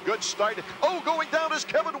drop, gets a good start. Oh, going down is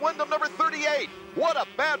Kevin Windham, number 38. What a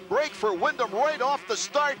bad break for Windham right off the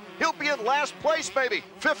start. He'll be in last place, maybe.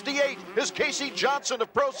 58 is Casey Johnson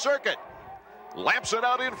of Pro Circuit. Lamson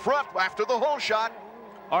out in front after the hole shot.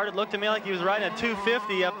 Art, it looked to me like he was riding a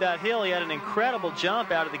 250 up that hill. He had an incredible jump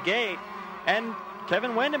out of the gate. And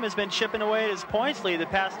Kevin Windham has been chipping away at his points lead the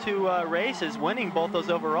past 2 races, winning both those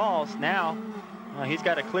overalls. Now, he's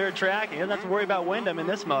got a clear track. He doesn't have to worry about Windham in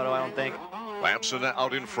this moto, I don't think. Lamson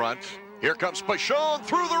out in front. Here comes Pichon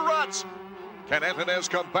through the ruts. Can Antonez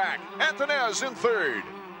come back? Antonez in third.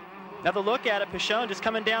 Another look at it, Pichon just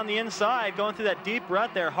coming down the inside, going through that deep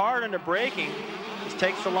rut there, hard under braking. Just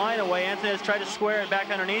takes the line away. Antonez tried to square it back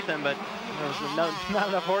underneath him, but there was not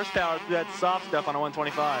enough horsepower through that soft stuff on a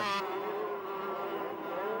 125.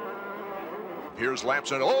 Here's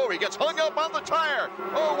Lamson. Oh, he gets hung up on the tire.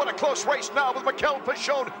 Oh, what a close race now with Mikel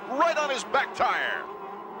Pichon right on his back tire.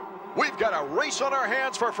 We've got a race on our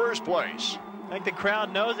hands for first place. I think the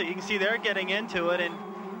crowd knows it. You can see they're getting into it, and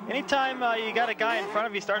anytime you got a guy in front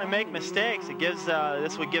of you starting to make mistakes, it gives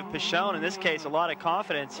this would give Pichon, in this case, a lot of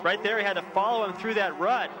confidence. Right there, he had to follow him through that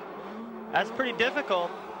rut. That's pretty difficult.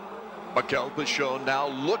 Mikel Pichon now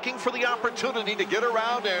looking for the opportunity to get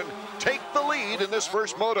around and take the lead in this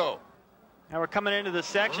first moto. Now we're coming into the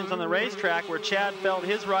sections on the racetrack where Chad felt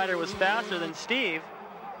his rider was faster than Steve.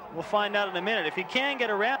 We'll find out in a minute. If he can get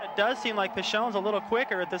around, it does seem like Pichon's a little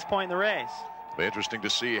quicker at this point in the race. Be interesting to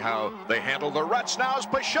see how they handle the ruts now as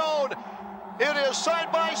Pichon. It is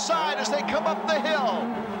side by side as they come up the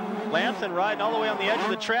hill. Lamson riding all the way on the edge of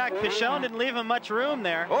the track. Pichon didn't leave him much room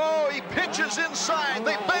there. Oh, he pitches inside.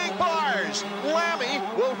 They bang bars. Lammy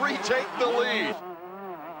will retake the lead.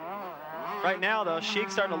 Right now, though,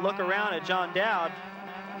 Sheik's starting to look around at John Dowd.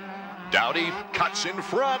 Dowdy cuts in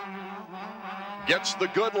front. Gets the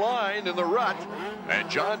good line in the rut. And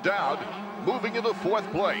John Dowd moving into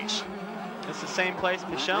 4th place. It's the same place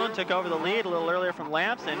Pichon took over the lead a little earlier from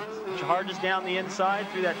Lamson. Charges down the inside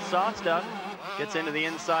through that soft stuff. Gets into the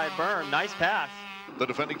inside berm. Nice pass. The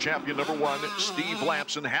defending champion, number 1, Steve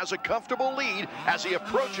Lamson, has a comfortable lead as he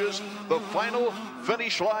approaches the final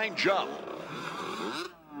finish line jump.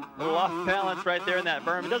 A little off balance right there in that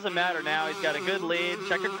berm. It doesn't matter now. He's got a good lead.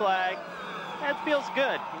 Checkered flag. That feels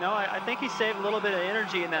good. You know, I think he saved a little bit of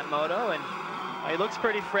energy in that moto, and he looks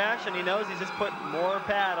pretty fresh, and he knows he's just put more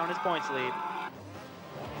pad on his points lead.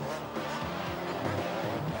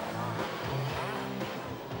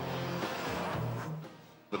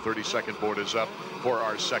 The 30-second board is up for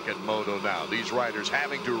our second moto now. These riders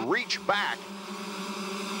having to reach back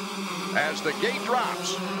as the gate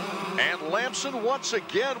drops. And Lamson once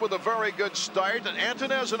again with a very good start. And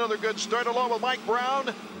Antonez another good start along with Mike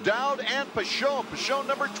Brown, Dowd, and Pichon. Pichon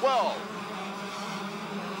number 12.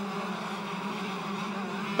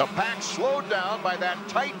 The pack slowed down by that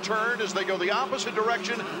tight turn as they go the opposite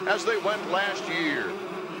direction as they went last year.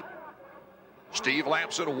 Steve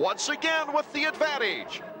Lamson once again with the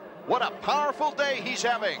advantage. What a powerful day he's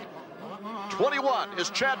having. 21 is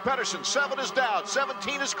Chad Pedersen, 7 is Dowd,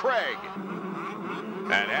 17 is Craig.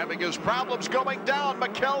 And having his problems going down,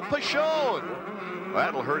 Mikel Pichon.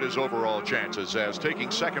 That'll hurt his overall chances, as taking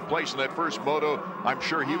 2nd place in that first moto, I'm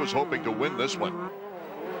sure he was hoping to win this one.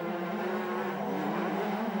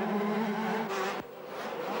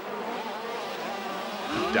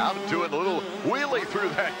 Dowd doing a little wheelie through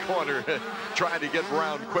that corner, trying to get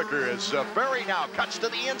around quicker as Ferry now cuts to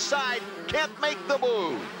the inside, can't make the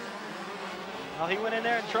move. Well, he went in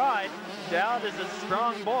there and tried. Dowd is a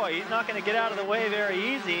strong boy. He's not going to get out of the way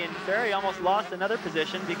very easy, and Ferry almost lost another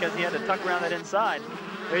position because he had to tuck around that inside.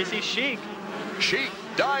 There you see Sheik. Sheik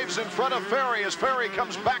dives in front of Ferry as Ferry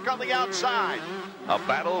comes back on the outside. A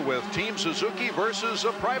battle with Team Suzuki versus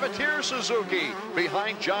a Privateer Suzuki.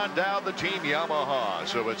 Behind John Dowd, the Team Yamaha.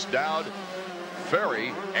 So it's Dowd,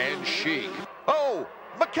 Ferry, and Sheik. Oh,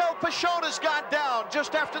 Mikel Pichon has gone down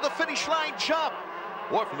just after the finish line jump.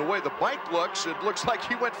 Boy, from the way the bike looks, it looks like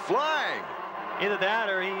he went flying. Either that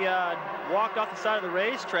or he walked off the side of the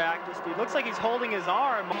racetrack. It looks like he's holding his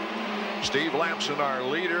arm. Steve Lamson, our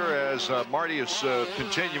leader, as Marty is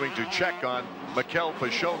continuing to check on Mikel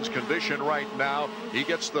Pichon's condition right now. He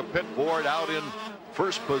gets the pit board out in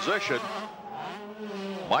 1st position.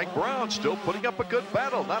 Mike Brown still putting up a good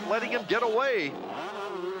battle, not letting him get away.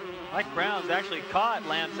 Mike Brown's actually caught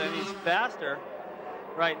Lamson. He's faster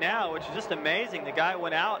right now, which is just amazing. The guy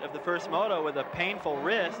went out of the first moto with a painful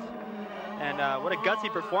wrist, and what a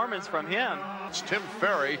gutsy performance from him. It's Tim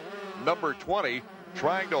Ferry, number 20,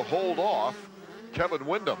 trying to hold off Kevin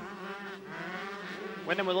Windham.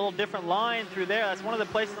 Wyndham with a little different line through there. That's one of the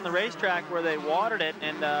places on the racetrack where they watered it,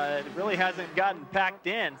 and it really hasn't gotten packed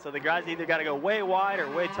in. So the guys either got to go way wide or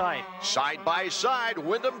way tight. Side by side,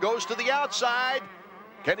 Wyndham goes to the outside.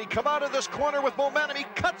 Can he come out of this corner with momentum? He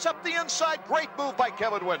cuts up the inside. Great move by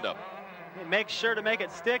Kevin Wyndham. He makes sure to make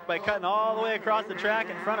it stick by cutting all the way across the track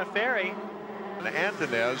in front of Ferry. And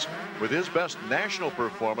Antonez, with his best national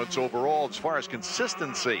performance overall as far as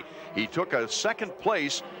consistency, he took a second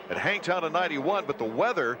place at Hangtown in '91, but the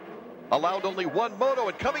weather allowed only one moto,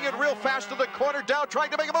 and coming in real fast to the corner, Dowd trying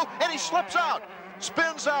to make a move, and he slips out,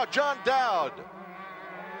 spins out. John Dowd.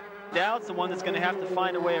 Dowd's the one that's going to have to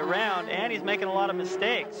find a way around, and he's making a lot of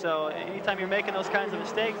mistakes. So anytime you're making those kinds of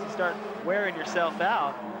mistakes, you start wearing yourself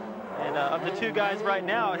out. And of the two guys right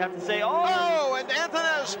now, I'd have to say, oh, and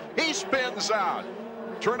Antonez, he spins out.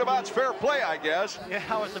 Turnabout's fair play, I guess. Yeah,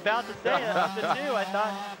 I was about to say, of the two, I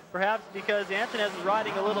thought perhaps because Antonez is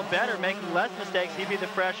riding a little better, making less mistakes, he'd be the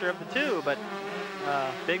fresher of the two, but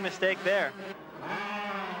big mistake there.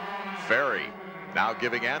 Ferry now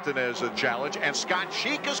giving Antonez a challenge, and Scott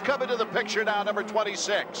Sheik is coming to the picture now, number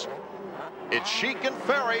 26. It's Sheik and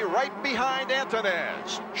Ferry right behind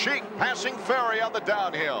Antonez. Sheik passing Ferry on the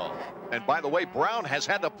downhill. And by the way, Brown has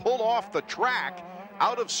had to pull off the track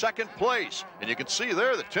out of second place. And you can see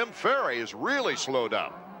there that Tim Ferry is really slowed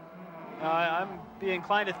up. I'm be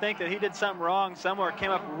inclined to think that he did something wrong somewhere,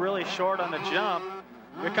 came up really short on the jump.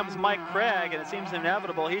 Here comes Mike Craig, and it seems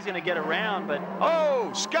inevitable. He's going to get around, but...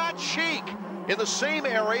 Oh, Scott Sheik in the same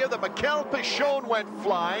area that Mikel Pichon went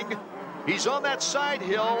flying. He's on that side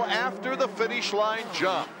hill after the finish line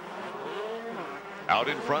jump. Out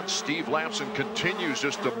in front, Steve Lamson continues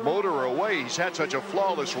just to motor away. He's had such a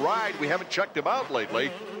flawless ride. We haven't checked him out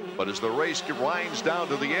lately. But as the race winds down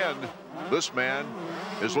to the end, this man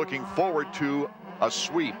is looking forward to a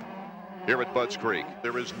sweep here at Budds Creek.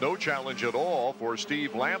 There is no challenge at all for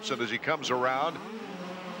Steve Lamson as he comes around.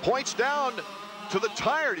 Points down to the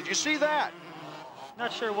tire. Did you see that?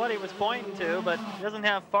 Not sure what he was pointing to, but he doesn't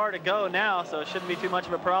have far to go now, so it shouldn't be too much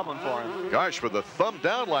of a problem for him. Gosh, with the thumb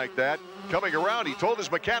down like that, coming around, he told his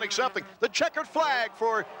mechanic something. The checkered flag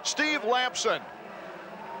for Steve Lamson.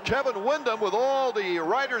 Kevin Wyndham with all the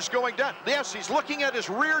riders going down. Yes, he's looking at his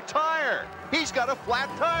rear tire. He's got a flat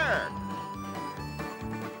tire.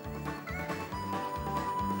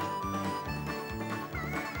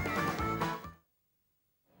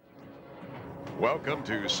 Welcome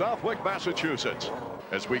to Southwick, Massachusetts,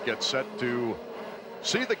 as we get set to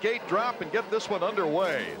see the gate drop and get this one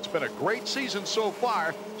underway. It's been a great season so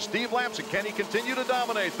far. Steve Lamson, can he continue to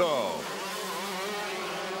dominate, though?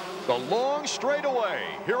 The long straightaway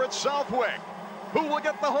here at Southwick. Who will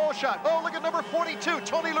get the whole shot? Oh, look at number 42,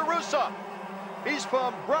 Tony La Russa. He's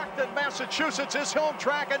from Brockton, Massachusetts, his home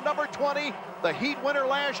track, and number 20, the heat winner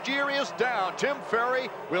last year, is down. Tim Ferry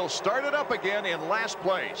will start it up again in last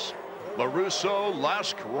place. LaRusso,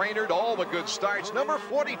 Lusk, Raynard, all the good starts. Number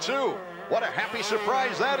 42. What a happy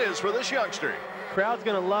surprise that is for this youngster. Crowd's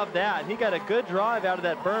going to love that. He got a good drive out of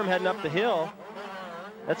that berm heading up the hill.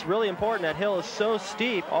 That's really important. That hill is so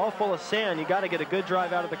steep, all full of sand. You got to get a good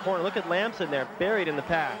drive out of the corner. Look at Lamson there, buried in the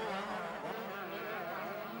pack.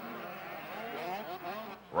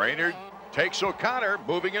 Raynard takes O'Connor,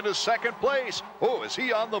 moving into second place. Oh, is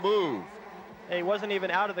he on the move? He wasn't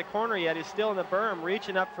even out of the corner yet. He's still in the berm,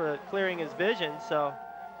 reaching up for clearing his vision. So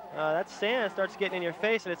that sand starts getting in your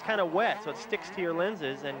face, and it's kind of wet, so it sticks to your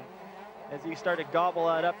lenses. And as you start to gobble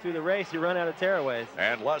that up through the race, you run out of tearaways.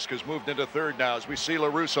 And Lusk has moved into third now as we see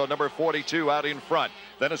LaRusso, number 42, out in front.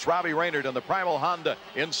 Then it's Robbie Raynard and the Primal Honda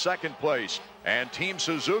in second place. And Team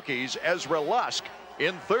Suzuki's Ezra Lusk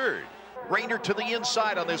in third. Raynard to the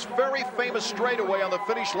inside on this very famous straightaway on the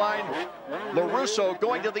finish line. LaRusso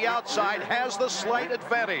going to the outside has the slight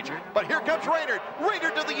advantage. But here comes Raynard.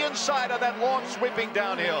 Raynard to the inside on that long sweeping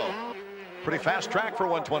downhill. Pretty fast track for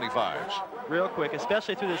 125s. Real quick,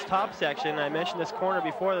 especially through this top section. I mentioned this corner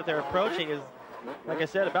before that they're approaching is, like I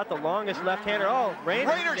said, about the longest left-hander. Oh,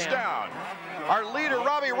 Raynard's down. Our leader,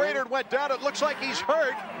 Robbie Raynard, went down. It looks like he's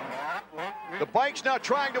hurt. The bike's now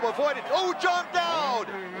trying to avoid it. Oh, John Dowd!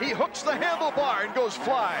 He hooks the handlebar and goes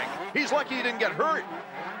flying. He's lucky he didn't get hurt.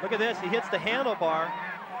 Look at this. He hits the handlebar.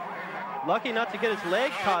 Lucky not to get his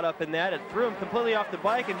leg caught up in that. It threw him completely off the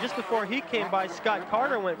bike, and just before he came by, Scott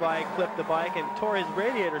Carter went by and clipped the bike and tore his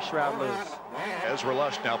radiator shroud loose. Ezra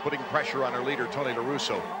Lusk now putting pressure on her leader, Tony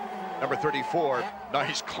LaRusso. Number 34,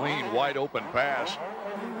 nice, clean, wide open pass.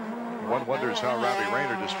 One wonders how Robbie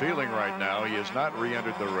Raynard is feeling right now. He has not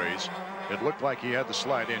re-entered the race. It looked like he had the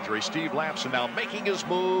slight injury. Steve Lamson now making his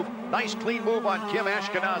move. Nice clean move on Kim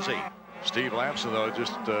Ashkenazi. Steve Lamson, though,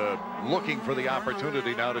 just looking for the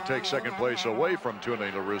opportunity now to take second place away from Tune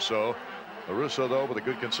LaRusso. LaRusso, though, with a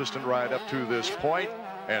good consistent ride up to this point.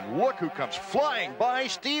 And look who comes flying by,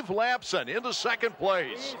 Steve Lamson into second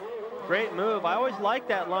place. Great move. I always liked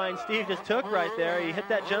that line Steve just took right there. He hit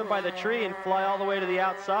that jump by the tree and fly all the way to the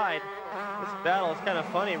outside. This battle is kind of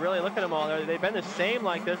funny. Really, look at them all there. They've been the same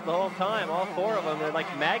like this the whole time. All four of them, they're like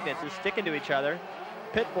magnets, just sticking to each other.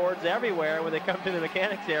 Pit boards everywhere when they come to the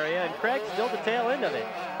mechanics area, and Craig's still the tail end of it.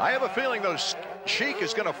 I have a feeling though Sheik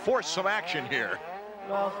is going to force some action here.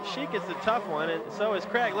 Well, Sheik is the tough one, and so is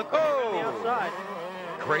Craig. Look on the outside.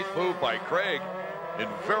 Great move by Craig in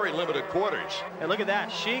very limited quarters. And look at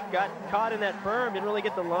that. Sheik got caught in that berm, didn't really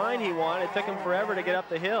get the line he wanted. It took him forever to get up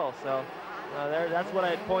the hill. So that's what I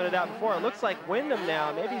had pointed out before. It looks like Wyndham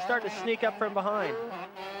now. Maybe he's starting to sneak up from behind.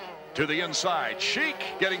 To the inside, Sheik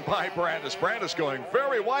getting by Brandis. Brandis going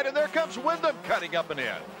very wide, and there comes Wyndham cutting up and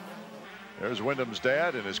in. There's Wyndham's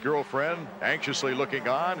dad and his girlfriend anxiously looking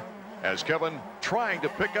on as Kevin trying to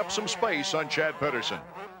pick up some space on Chad Pedersen.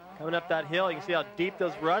 Coming up that hill, you can see how deep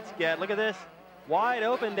those ruts get. Look at this. Wide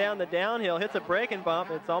open down the downhill, hits a braking bump.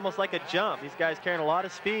 It's almost like a jump. These guys carrying a lot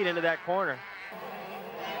of speed into that corner.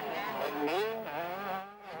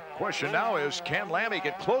 Question now is, can Lammy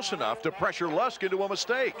get close enough to pressure Lusk into a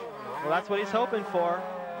mistake? Well, that's what he's hoping for.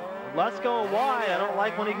 Lusk going wide. I don't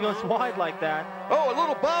like when he goes wide like that. Oh, a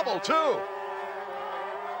little bobble, too.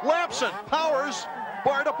 Lamson powers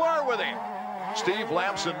bar to bar with him. Steve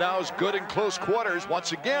Lamson now is good in close quarters.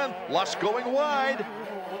 Once again, Lusk going wide.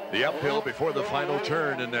 The uphill before the final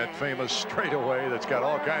turn in that famous straightaway that's got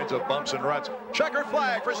all kinds of bumps and ruts. Checkered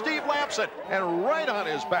flag for Steve Lamson, and right on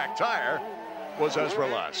his back tire was Ezra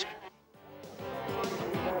Lusk.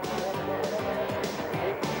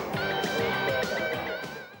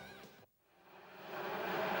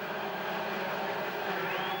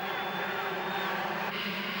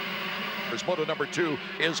 Moto number 2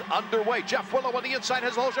 is underway. Jeff Willow on the inside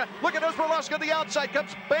has a whole shot. Look at Ezra Lusk on the outside,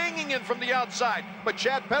 comes banging in from the outside. But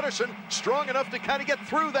Chad Pedersen strong enough to kind of get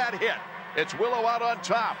through that hit. It's Willow out on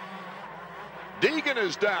top. Deegan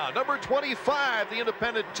is down. Number 25, the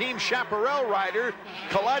independent Team Chaparral rider,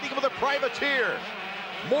 colliding with a privateer.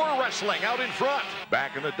 More wrestling out in front.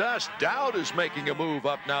 Back in the dust, Dowd is making a move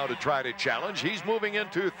up now to try to challenge. He's moving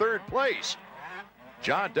into third place.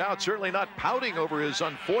 John Dowd certainly not pouting over his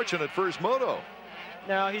unfortunate first moto.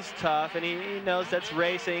 No, he's tough, and he knows that's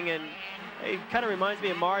racing, and he kind of reminds me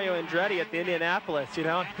of Mario Andretti at the Indianapolis, you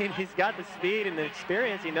know. He's got the speed and the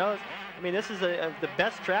experience. He knows. I mean, this is the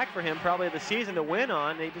best track for him probably of the season to win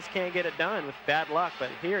on. He just can't get it done with bad luck, but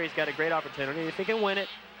here he's got a great opportunity. If he can win it,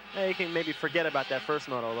 he can maybe forget about that first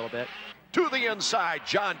moto a little bit. To the inside,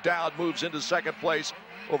 John Dowd moves into second place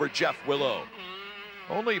over Jeff Willow.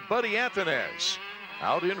 Only Buddy Anthonez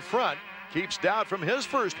out in front keeps Dowd from his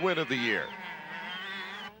first win of the year.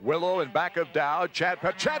 Willow in back of Dowd. Chad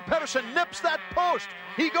Pedersen nips that post.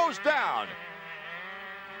 He goes down.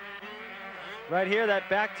 Right here, that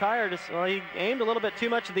back tire just, well, he aimed a little bit too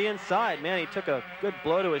much to the inside. Man, he took a good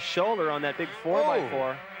blow to his shoulder on that big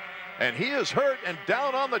 4x4. And he is hurt and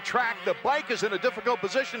down on the track. The bike is in a difficult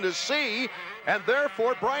position to see, and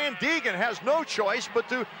therefore Brian Deegan has no choice but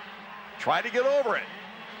to try to get over it.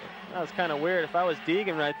 That was kind of weird. If I was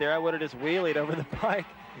Deegan right there, I would have just wheelied over the bike.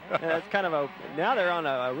 That's kind of now they're on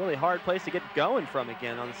a really hard place to get going from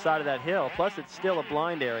again on the side of that hill. Plus, it's still a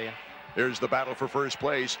blind area. Here's the battle for first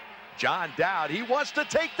place. John Dowd, he wants to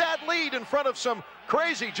take that lead in front of some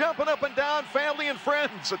crazy jumping up and down family and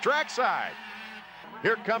friends at trackside.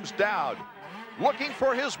 Here comes Dowd, looking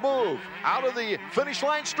for his move. Out of the finish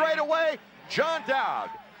line straight away, John Dowd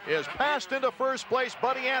is passed into first place.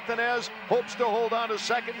 Buddy Anthonez hopes to hold on to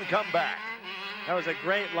second and come back. That was a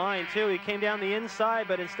great line, too. He came down the inside,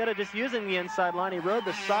 but instead of just using the inside line, he rode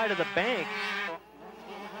the side of the bank.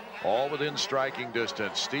 All within striking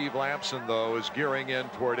distance. Steve Lamson, though, is gearing in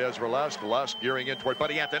toward Ezra Lusk. Lusk gearing in toward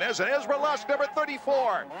Buddy Anthonez. And Ezra Lusk, number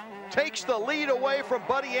 34, takes the lead away from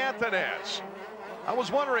Buddy Anthonez. I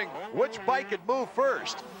was wondering which bike had moved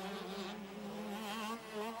first.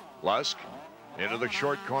 Lusk into the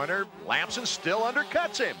short corner. Lamson still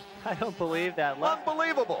undercuts him. I don't believe that.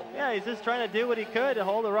 Unbelievable. Yeah, he's just trying to do what he could to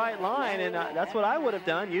hold the right line, and that's what I would have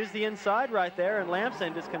done. Use the inside right there, and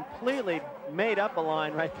Lamson just completely made up a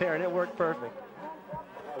line right there, and it worked perfect.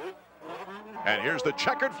 And here's the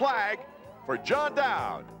checkered flag for John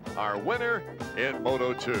Dowd, our winner in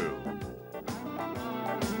Moto 2.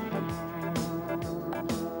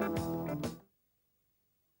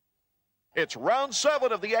 It's round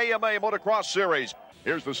 7 of the AMA Motocross Series.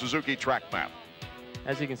 Here's the Suzuki track map.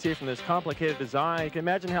 As you can see from this complicated design, you can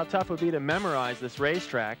imagine how tough it would be to memorize this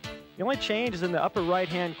racetrack. The only change is in the upper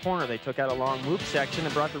right-hand corner. They took out a long whoop section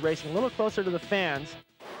and brought the racing a little closer to the fans.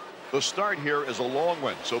 The start here is a long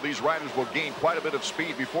one, so these riders will gain quite a bit of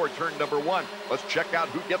speed before turn number 1. Let's check out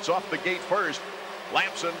who gets off the gate first.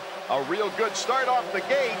 Lamson, a real good start off the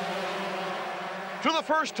gate. To the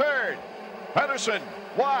first turn. Pedersen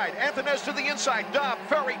wide. Antonez to the inside. Dobb,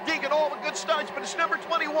 Ferry, Deegan, all the good starts, but it's number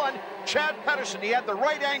 21, Chad Pedersen. He had the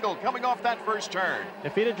right angle coming off that first turn.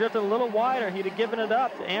 If he'd have drifted a little wider, he'd have given it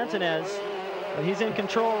up to Antonez. But he's in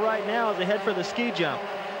control right now as they head for the ski jump.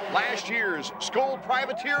 Last year's Skoal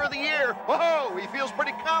Privateer of the Year. Whoa, he feels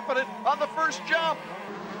pretty confident on the first jump.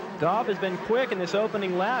 Dobb has been quick in this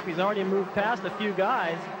opening lap. He's already moved past a few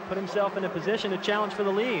guys, put himself in a position to challenge for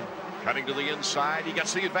the lead. Cutting to the inside, he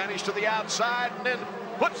gets the advantage to the outside and then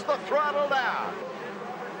puts the throttle down.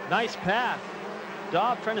 Nice pass.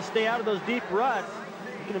 Dobb trying to stay out of those deep ruts.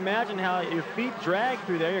 You can imagine how your feet drag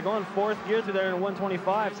through there. You're going 4th gear through there in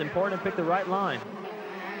 125. It's important to pick the right line.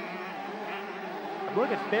 Look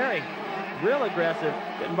at Ferry, real aggressive,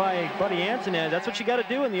 getting by Buddy Antonez. That's what you got to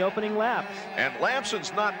do in the opening laps. And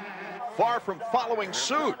Lamson's not far from following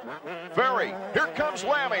suit. Ferry, here comes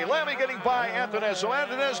Lammy. Lammy getting by Antonez. So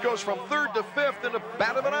Antonez goes from 3rd to 5th in a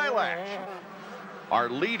bat of an eyelash. Our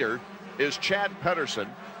leader is Chad Pedersen,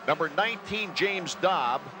 number 19, James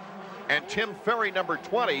Dobb, and Tim Ferry, number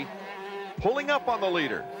 20, pulling up on the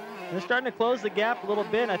leader. They're starting to close the gap a little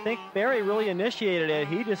bit. I think Ferry really initiated it.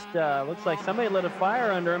 He just looks like somebody lit a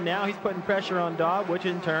fire under him. Now he's putting pressure on Dobb, which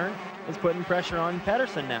in turn is putting pressure on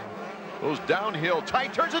Pedersen now. Those downhill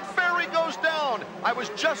tight turns and Ferry goes down. I was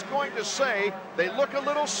just going to say they look a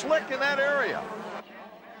little slick in that area.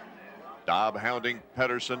 Dobb hounding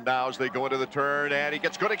Pedersen now as they go into the turn, and he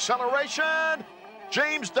gets good acceleration.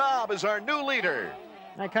 James Dobb is our new leader.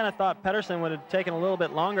 I kind of thought Pedersen would have taken a little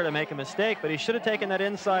bit longer to make a mistake, but he should have taken that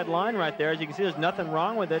inside line right there. As you can see, there's nothing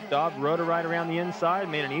wrong with it. Dobb rode it right around the inside,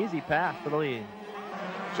 made an easy pass for the lead.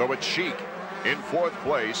 So it's Sheik in 4th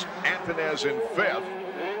place, Antonez in 5th,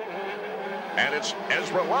 and it's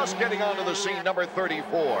Ezra Lusk getting onto the scene, number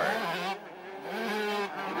 34.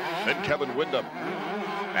 Then Kevin Windham,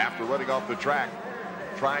 after running off the track,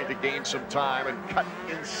 trying to gain some time and cut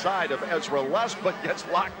inside of Ezra Lusk, but gets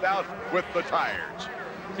locked out with the tires.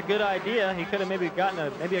 It's a good idea. He could have maybe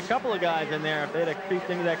gotten maybe a couple of guys in there if they'd have creeped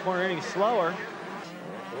into that corner any slower.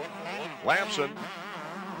 Lamson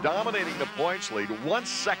dominating the points lead,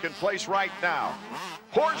 2nd place right now.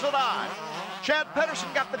 Pours it on. Chad Pedersen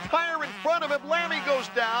got the tire in front of him. Lammy goes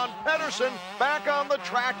down. Pedersen back on the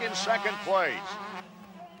track in 2nd place.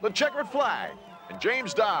 The checkered flag, and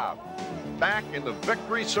James Dobb back in the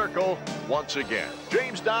victory circle once again.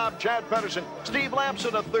 James Dobb, Chad Pedersen, Steve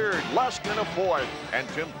Lamson a 3rd, Lusk in a 4th, and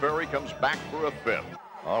Tim Ferry comes back for a 5th.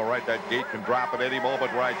 All right, that gate can drop at any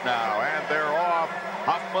moment right now, and they're off.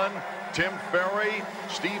 Huffman, Tim Ferry,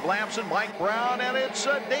 Steve Lamson, Mike Brown, and it's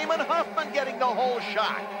Damon Huffman getting the whole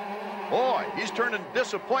shot. Boy, he's turning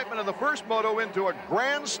disappointment in the first moto into a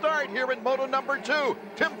grand start here in moto number 2.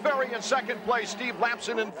 Tim Ferry in 2nd place, Steve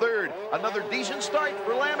Lamson in 3rd. Another decent start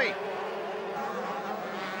for Lammy.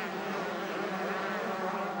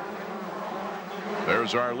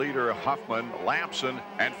 There's our leader, Huffman, Lamson,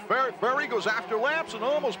 and Ferry goes after Lamson,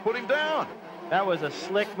 almost put him down. That was a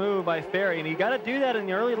slick move by Ferry, and you got to do that in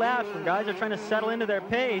the early laps when guys are trying to settle into their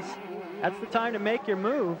pace. That's the time to make your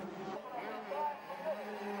move.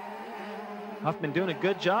 Huffman doing a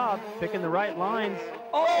good job picking the right lines.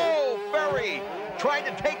 Oh, Ferry tried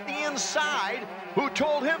to take the inside. Who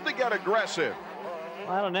told him to get aggressive?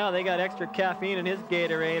 Well, I don't know. They got extra caffeine in his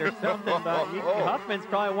Gatorade or something, but Huffman's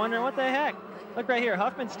probably wondering what the heck. Look right here.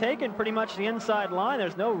 Huffman's taken pretty much the inside line.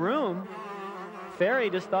 There's no room. Ferry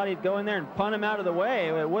just thought he'd go in there and punt him out of the way.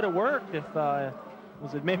 It would have worked if it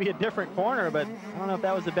was maybe a different corner, but I don't know if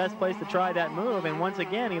that was the best place to try that move. And once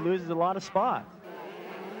again, he loses a lot of spots.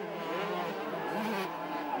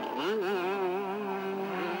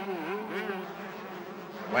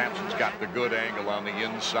 Lamson's got the good angle on the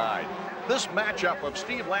inside. This matchup of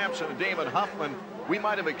Steve Lamson and Damon Huffman, we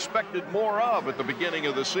might have expected more of at the beginning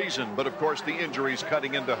of the season, but of course the injuries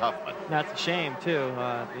cutting into Huffman. That's a shame too. You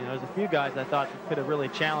know, there's a few guys I thought could have really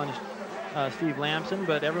challenged Steve Lamson,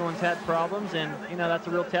 but everyone's had problems, and you know that's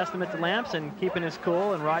a real testament to Lamson keeping his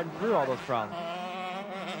cool and riding through all those problems.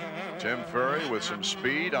 Tim Ferry with some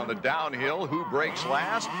speed on the downhill. Who breaks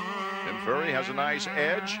last? Tim Ferry has a nice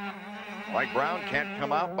edge. Mike Brown can't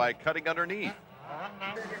come out by cutting underneath.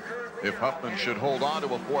 If Huffman should hold on to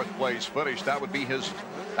a 4th place finish, that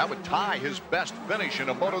would tie his best finish in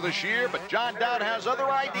a moto this year, but John Dowd has other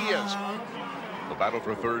ideas. The battle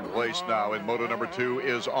for 3rd place now in moto number 2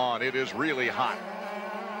 is on. It is really hot.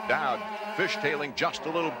 Dowd fishtailing just a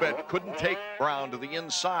little bit. Couldn't take Brown to the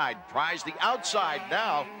inside. Tries the outside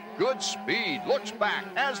now. Good speed. Looks back.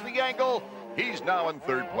 Has the angle. He's now in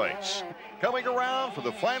third place. Coming around for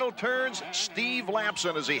the final turns, Steve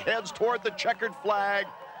Lampson as he heads toward the checkered flag.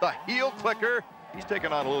 The heel clicker. He's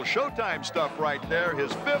taking on a little Showtime stuff right there.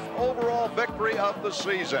 His 5th overall victory of the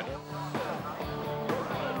season.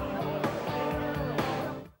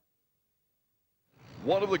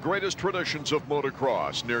 One of the greatest traditions of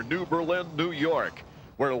motocross near New Berlin, New York,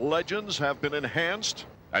 where legends have been enhanced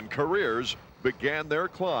and careers began their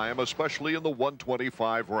climb, especially in the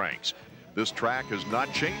 125 ranks. This track has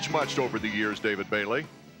not changed much over the years, David Bailey.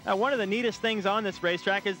 Now, one of the neatest things on this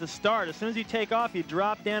racetrack is the start. As soon as you take off, you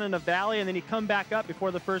drop down in a valley, and then you come back up before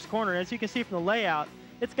the first corner. And as you can see from the layout,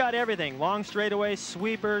 it's got everything. Long straightaways,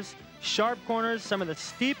 sweepers, sharp corners, some of the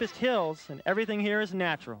steepest hills, and everything here is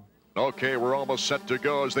natural. Okay, we're almost set to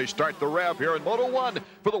go as they start the rev here in Moto 1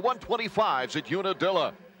 for the 125s at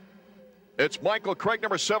Unadilla. It's Michael Craig,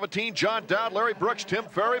 number 17, John Dowd, Larry Brooks, Tim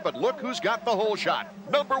Ferry, but look who's got the whole shot.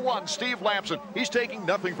 Number 1, Steve Lampson. He's taking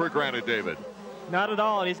nothing for granted, David. Not at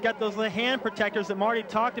all, and he's got those little hand protectors that Marty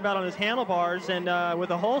talked about on his handlebars, and with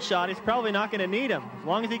a hole shot, he's probably not going to need them, as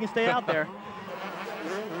long as he can stay out there.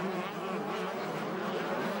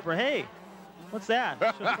 Hey, what's that?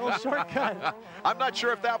 A little shortcut. I'm not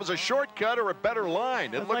sure if that was a shortcut or a better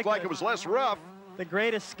line. It looked like it was less rough. The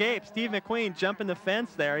great escape. Steve McQueen jumping the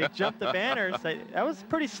fence there. He jumped the banners. That was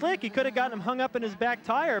pretty slick. He could have gotten him hung up in his back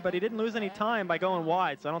tire, but he didn't lose any time by going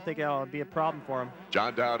wide, so I don't think that'll be a problem for him.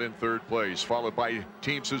 John Dowd in third place, followed by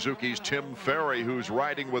Team Suzuki's Tim Ferry, who's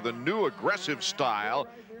riding with a new aggressive style.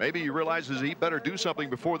 Maybe he realizes he better do something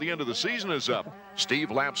before the end of the season is up.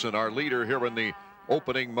 Steve Lampson, our leader here in the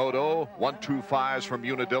opening moto. 125s from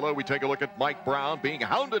Unadilla. We take a look at Mike Brown being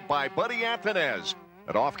hounded by Buddy Antunez.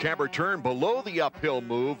 An off-camber turn below the uphill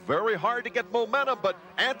move. Very hard to get momentum, but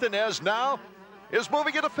Antunez now is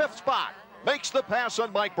moving into 5th spot. Makes the pass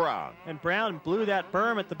on Mike Brown. And Brown blew that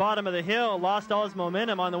berm at the bottom of the hill, lost all his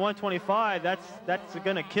momentum on the 125. That's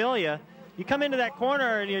going to kill you. You come into that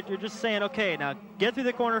corner and you're just saying, okay, now get through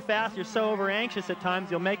the corner fast. You're so over anxious at times,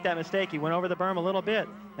 you'll make that mistake. He went over the berm a little bit.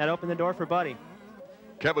 That opened the door for Buddy.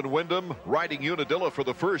 Kevin Windham, riding Unadilla for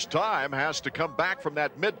the first time, has to come back from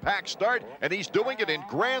that mid-pack start, and he's doing it in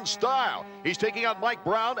grand style. He's taking on Mike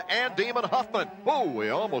Brown and Damon Huffman. Oh, he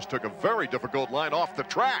almost took a very difficult line off the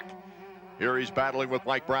track. Here he's battling with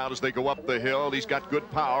Mike Brown as they go up the hill. He's got good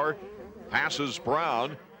power. Passes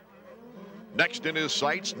Brown. Next in his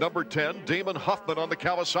sights, number 10, Damon Huffman on the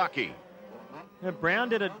Kawasaki. And Brown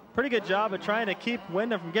did a pretty good job of trying to keep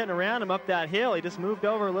Windham from getting around him up that hill. He just moved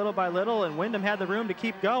over little by little, and Windham had the room to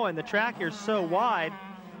keep going. The track here is so wide,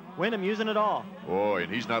 Windham using it all. Boy,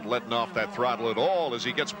 and he's not letting off that throttle at all as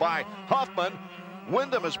he gets by Huffman.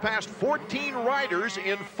 Windham has passed 14 riders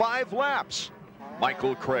in 5 laps.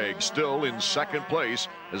 Michael Craig still in second place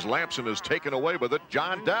as Lampson is taken away with it.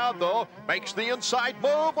 John Dowd, though, makes the inside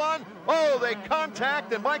move on. Oh, they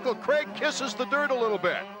contact, and Michael Craig kisses the dirt a little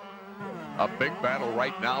bit. A big battle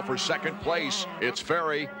right now for second place. It's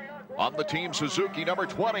Ferry on the Team Suzuki, number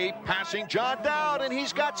 20, passing John Dowd, and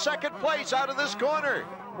he's got second place out of this corner.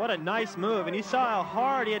 What a nice move, and he saw how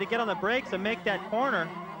hard he had to get on the brakes and make that corner.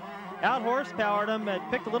 Out horsepowered him and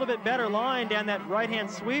picked a little bit better line down that right-hand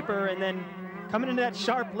sweeper, and then coming into that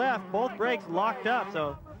sharp left, both brakes locked up.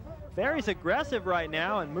 So Ferry's aggressive right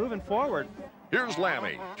now and moving forward. Here's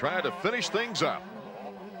Lammy trying to finish things up.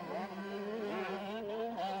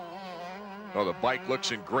 Oh, the bike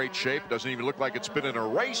looks in great shape. Doesn't even look like it's been in a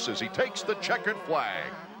race as he takes the checkered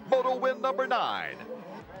flag. Moto win number 9.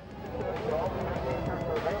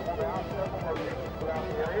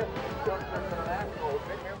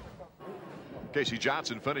 Casey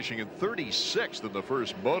Johnson finishing in 36th in the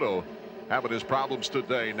first moto. Having his problems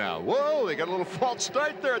today now. Whoa, they got a little false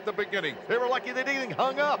start there at the beginning. They were lucky they didn't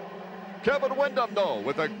hung up. Kevin Windham, though,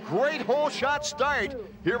 with a great hole shot start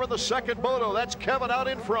here in the second moto. That's Kevin out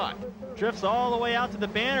in front. Drifts all the way out to the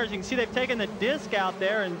banners. You can see they've taken the disc out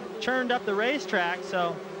there and churned up the racetrack,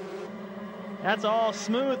 so that's all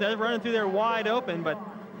smooth. They're running through there wide open, but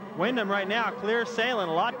Windham right now clear sailing,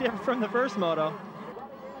 a lot different from the first moto.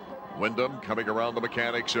 Windham coming around the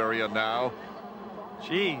mechanics area now.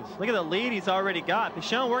 Jeez, look at the lead he's already got.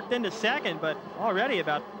 Pichon worked into second, but already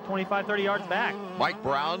about 25, 30 yards back. Mike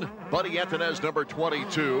Brown, Buddy Antunez, number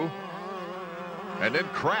 22. And then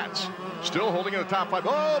Kratz still holding in the top 5.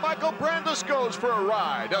 Oh, Michael Brandis goes for a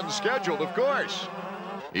ride. Unscheduled, of course.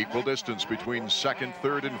 Equal distance between second,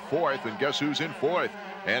 third, and fourth. And guess who's in fourth?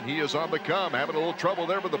 And he is on the come, having a little trouble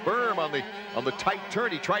there with the berm on the tight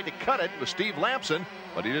turn. He tried to cut it with Steve Lampson,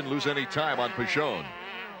 but he didn't lose any time on Pichon.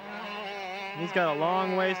 He's got a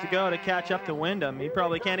long ways to go to catch up to Wyndham. He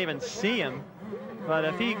probably can't even see him. But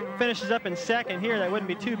if he finishes up in second here, that wouldn't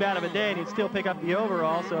be too bad of a day, and he'd still pick up the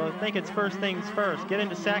overall. So I think it's first things first. Get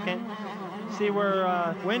into second, see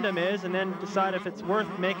where Wyndham is, and then decide if it's worth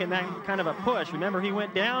making that kind of a push. Remember, he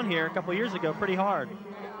went down here a couple years ago pretty hard.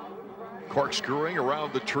 Corkscrewing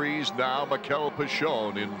around the trees now, Mikel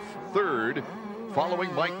Pichon in third,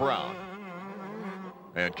 following Mike Brown.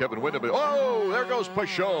 And Kevin Wyndham, oh, there goes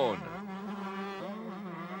Pichon.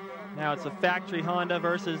 Now it's a factory Honda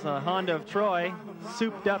versus a Honda of Troy,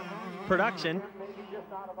 souped up production.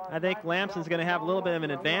 I think Lamson's going to have a little bit of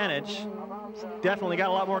an advantage. He's definitely got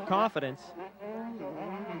a lot more confidence.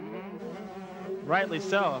 Rightly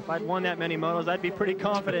so. If I'd won that many motos, I'd be pretty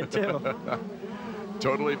confident too.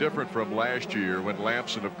 Totally different from last year when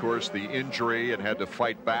Lamson, of course, the injury and had to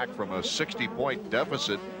fight back from a 60-point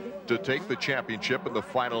deficit to take the championship in the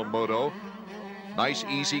final moto. Nice,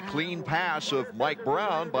 easy, clean pass of Mike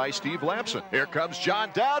Brown by Steve Lamson. Here comes John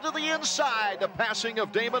Dowd to the inside, the passing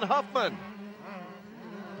of Damon Huffman.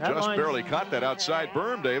 Just barely caught that outside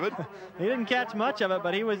berm, David. He didn't catch much of it,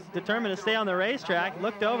 but he was determined to stay on the racetrack.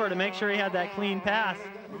 Looked over to make sure he had that clean pass.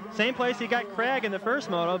 Same place he got Craig in the first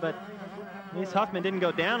moto, but at least Huffman didn't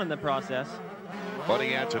go down in the process. Buddy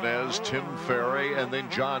Antunez, Tim Ferry, and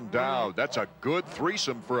then John Dowd. That's a good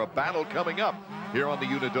threesome for a battle coming up here on the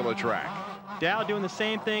Unadilla track. Dowd doing the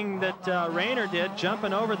same thing that Rayner did,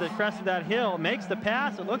 jumping over the crest of that hill. Makes the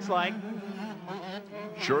pass, it looks like.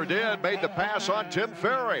 Sure did. Made the pass on Tim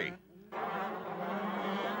Ferry.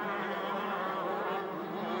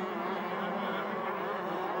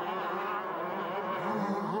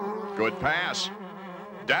 Good pass.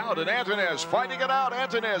 Dowd and Antunez fighting it out.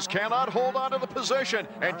 Antunez cannot hold on to the position,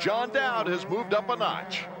 and John Dowd has moved up a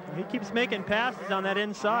notch. He keeps making passes on that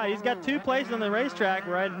inside. He's got two places on the racetrack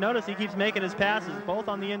where I notice he keeps making his passes, both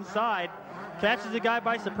on the inside. Catches the guy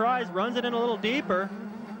by surprise, runs it in a little deeper.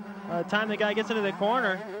 By the time the guy gets into the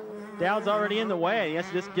corner, Dowd's already in the way. He has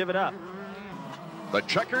to just give it up. The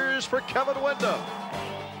checkers for Kevin Wyndham.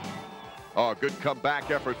 Oh, good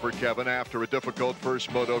comeback effort for Kevin after a difficult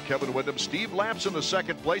first moto. Kevin Wyndham, Steve Lamson in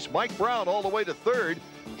second place, Mike Brown all the way to third.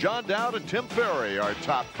 John Dowd and Tim Ferry are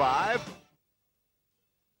top five.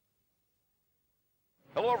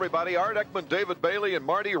 Hello, everybody. Art Ekman, David Bailey, and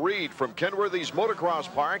Marty Reed from Kenworthy's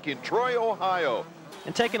Motocross Park in Troy, Ohio.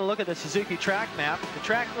 And taking a look at the Suzuki track map, the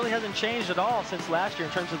track really hasn't changed at all since last year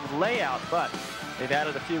in terms of the layout, but they've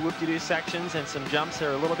added a few whoop-de-doo sections and some jumps that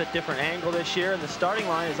are a little bit different angle this year, and the starting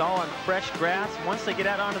line is all on fresh grass. Once they get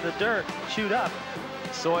out onto the dirt, shoot up,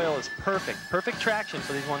 the soil is perfect. Perfect traction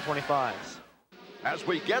for these 125s. As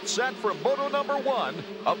we get set for moto number one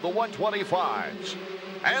of the 125s.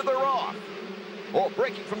 And they're off. Oh,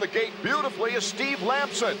 breaking from the gate beautifully is Steve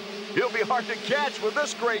Lamson. He'll be hard to catch with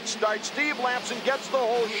this great start. Steve Lamson gets the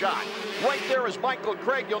whole shot. Right there is Michael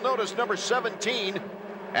Craig. You'll notice number 17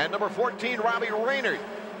 and number 14, Robbie Raynard.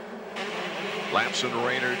 Lamson,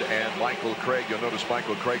 Raynard, and Michael Craig. You'll notice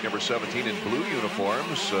Michael Craig, number 17, in blue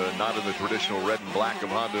uniforms, not in the traditional red and black of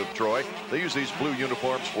Honda of Troy. They use these blue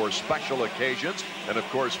uniforms for special occasions. And, of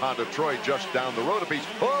course, Honda of Troy just down the road a piece.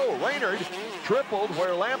 Oh, Raynard tripled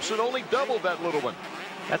where Lamson only doubled that little one.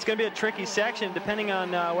 That's going to be a tricky section depending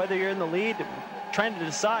on whether you're in the lead, trying to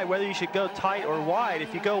decide whether you should go tight or wide.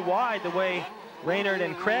 If you go wide the way Raynard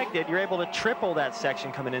and Craig did, you're able to triple that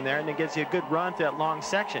section coming in there, and it gives you a good run through that long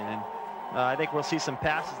section. And I think we'll see some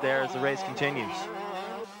passes there as the race continues.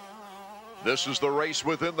 This is the race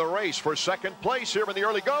within the race for second place here in the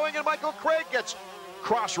early going, and Michael Craig gets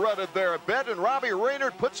cross-rutted there a bit, and Robbie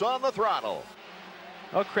Raynard puts on the throttle.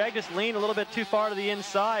 Oh, Craig just leaned a little bit too far to the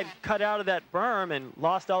inside, cut out of that berm, and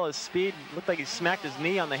lost all his speed. Looked like he smacked his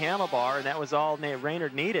knee on the handlebar, and that was all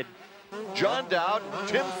Raynard needed. John Dowd,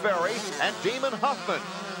 Tim Ferry, and Damon Huffman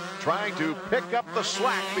trying to pick up the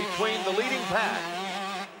slack between the leading pack.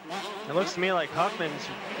 It looks to me like Huffman's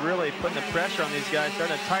really putting the pressure on these guys,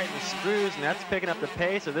 starting to tighten the screws, and that's picking up the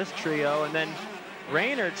pace of this trio. And then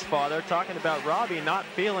Raynard's father talking about Robbie not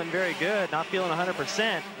feeling very good, not feeling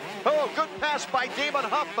 100%. Oh, good pass by Damon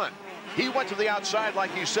Huffman. He went to the outside,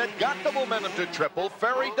 like you said, got the momentum to triple.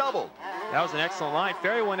 Ferry doubled. That was an excellent line.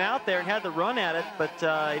 Ferry went out there and had to run at it, but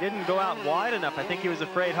he didn't go out wide enough. I think he was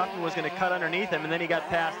afraid Huffman was going to cut underneath him, and then he got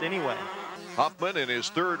past anyway. Huffman in his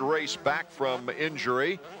third race back from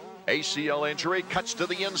injury. ACL injury, cuts to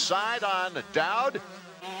the inside on Dowd,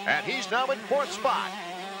 and he's now in fourth spot.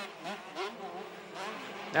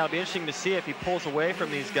 Now it'll be interesting to see if he pulls away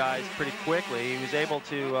from these guys pretty quickly. He was able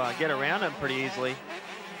to get around them pretty easily.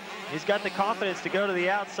 He's got the confidence to go to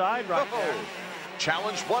the outside right there.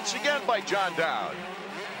 Challenged once again by John Dowd.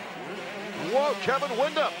 Whoa, Kevin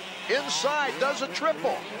Wyndham inside, does a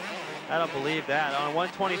triple. I don't believe that. On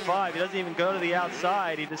 125, he doesn't even go to the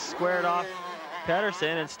outside. He just squared off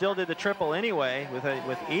Pedersen and still did the triple anyway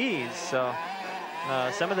with ease. So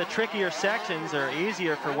some of the trickier sections are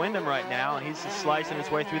easier for Wyndham right now, and he's just slicing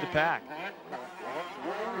his way through the pack.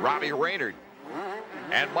 Robbie Reynard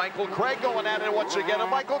and Michael Craig going at it once again, and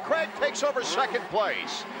Michael Craig takes over second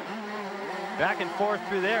place. Back and forth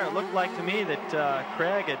through there. It looked like to me that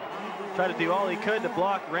Craig had tried to do all he could to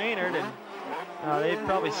block Reynard, and they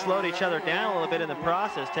probably slowed each other down a little bit in the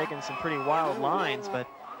process, taking some pretty wild lines, but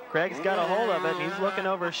Craig's got a hold of it, and he's looking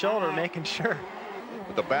over his shoulder, making sure.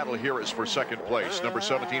 But the battle here is for second place. Number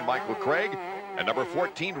 17, Michael Craig, and number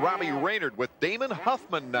 14, Robbie Reynard, with Damon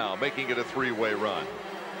Huffman now making it a three-way run.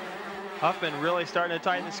 Huffman really starting to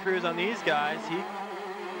tighten the screws on these guys. He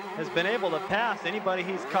has been able to pass anybody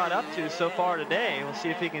he's caught up to so far today. We'll see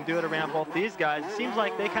if he can do it around both these guys. It seems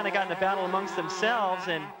like they kind of got in a battle amongst themselves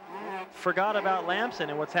and forgot about Lamson,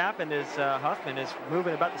 and what's happened is Huffman is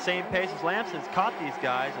moving about the same pace as Lamson's caught these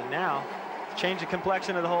guys, and now it's changed the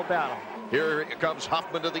complexion of the whole battle. Here comes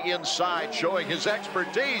Huffman to the inside, showing his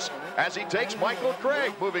expertise as he takes Michael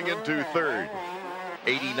Craig moving into third.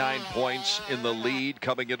 89 points in the lead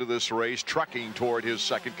coming into this race, trucking toward his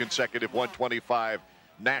second consecutive 125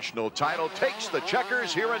 national title. Takes the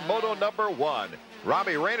checkers here in Moto number 1.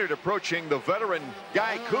 Robbie Reynard approaching the veteran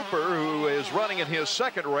Guy Cooper, who is running in his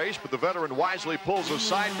second race, but the veteran wisely pulls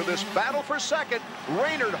aside for this battle for second.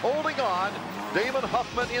 Reynard holding on. Damon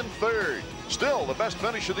Huffman in third. Still the best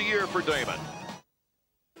finish of the year for Damon.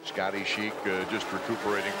 Scotty Sheik just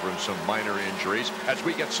recuperating from some minor injuries as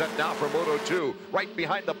we get set now for Moto 2, right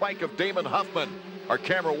behind the bike of Damon Huffman. Our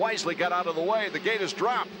camera wisely got out of the way. The gate is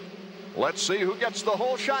dropped. Let's see who gets the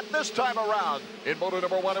whole shot this time around. In Moto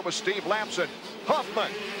number 1, it was Steve Lamson.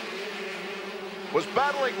 Huffman was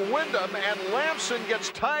battling Wyndham, and Lamson gets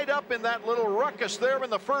tied up in that little ruckus there in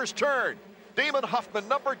the first turn. Damon Huffman,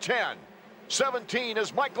 number 10. 17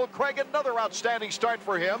 is Michael Craig, another outstanding start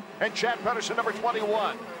for him, and Chad Pedersen, number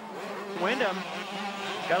 21. Wyndham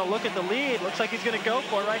got to look at the lead. Looks like he's going to go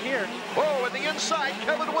for it right here. Oh, and the inside,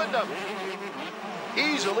 Kevin Wyndham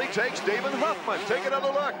easily takes Damon Huffman. Take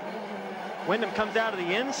another look. Wyndham comes out of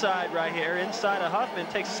the inside right here, inside of Huffman,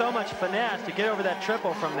 takes so much finesse to get over that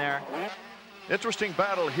triple from there. Interesting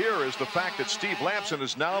battle here is the fact that Steve Lamson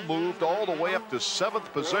has now moved all the way up to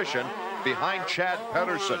 7th position behind Chad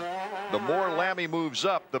Pedersen. The more Lammy moves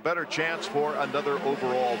up, the better chance for another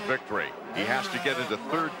overall victory. He has to get into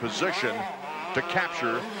 3rd position to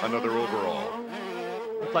capture another overall.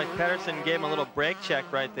 Looks like Pedersen gave him a little brake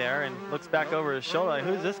check right there and looks back over his shoulder like,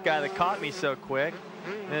 who's this guy that caught me so quick?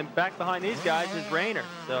 And back behind these guys is Reynard.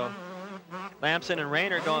 So Lamson and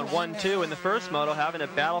Reynard going 1-2 in the first moto, having a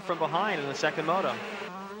battle from behind in the second moto.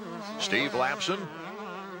 Steve Lamson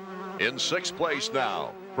in 6th place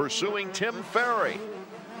now, pursuing Tim Ferry.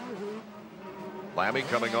 Lammy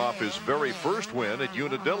coming off his very first win at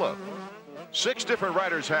Unadilla. 6 different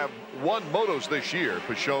riders have won motos this year.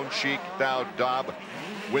 Pichon, Sheik, Dowd, Dobb,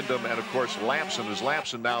 Wyndham, and of course Lamson. Is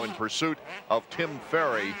Lamson now in pursuit of Tim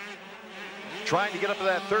Ferry, trying to get up to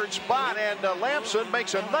that 3rd spot, and Lamson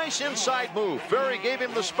makes a nice inside move. Ferry gave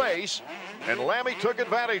him the space, and Lammy took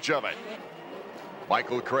advantage of it.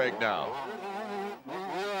 Michael Craig now.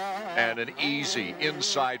 And an easy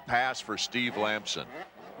inside pass for Steve Lamson.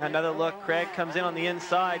 Another look, Craig comes in on the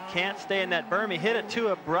inside, can't stay in that berm. He hit it too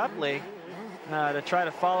abruptly to try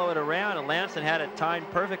to follow it around, and Lamson had it timed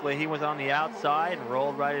perfectly. He was on the outside and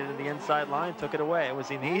rolled right into the inside line, took it away. It was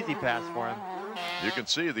an easy pass for him. You can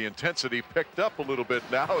see the intensity picked up a little bit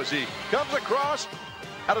now as he comes across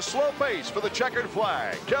at a slow pace for the checkered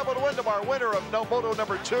flag. Kevin Wyndham, our winner of Moto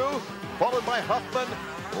number 2, followed by Huffman,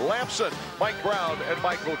 Lamson, Mike Brown, and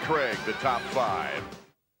Michael Craig, the top 5.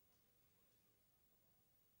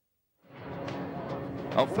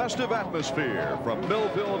 A festive atmosphere from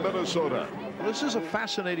Millville, Minnesota. This is a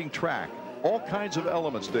fascinating track. All kinds of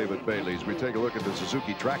elements, David Bailey, as we take a look at the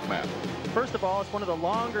Suzuki track map. First of all, it's one of the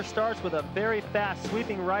longer starts with a very fast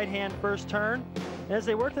sweeping right-hand first turn. And as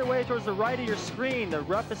they work their way towards the right of your screen, the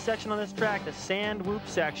roughest section on this track, the sand whoop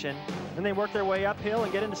section, then they work their way uphill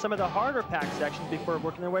and get into some of the harder pack sections before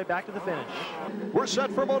working their way back to the finish. We're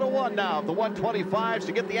set for Moto 1 now, the 125s,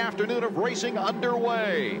 to get the afternoon of racing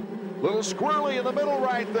underway. Little squirrely in the middle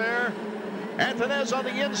right there. Antonez on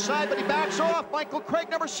the inside, but he backs off. Michael Craig,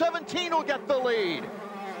 number 17, will get the lead.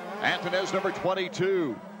 Antonez, number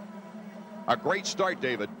 22. A great start,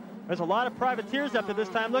 David. There's a lot of privateers up to this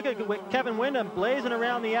time. Look at Kevin Wyndham blazing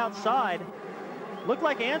around the outside. Looked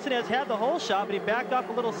like Antonez had the whole shot, but he backed off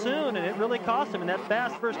a little soon, and it really cost him in that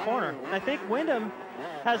fast first corner. And I think Wyndham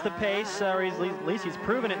has the pace, or at least he's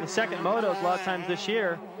proven it in the second motos a lot of times this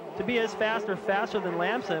year, to be as fast or faster than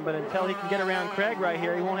Lamson, but until he can get around Craig right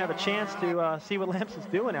here, he won't have a chance to see what Lamson's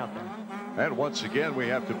doing out there. And once again, we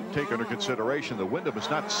have to take under consideration that Wyndham has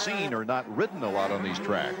not seen or not ridden a lot on these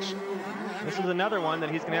tracks. This is another one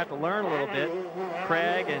that he's going to have to learn a little bit.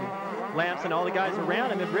 Craig and Lamson, all the guys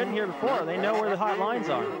around him have ridden here before. They know where the hot lines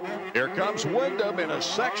are. Here comes Wyndham in a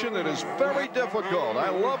section that is very difficult. I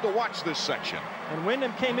love to watch this section. And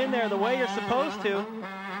Wyndham came in there the way you're supposed to.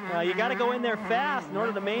 You got to go in there fast in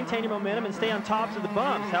order to maintain your momentum and stay on tops of the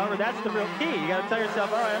bumps. However, that's the real key. You got to tell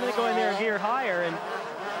yourself, all right, I'm going to go in there a gear higher, and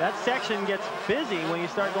that section gets busy when you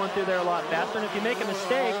start going through there a lot faster. And if you make a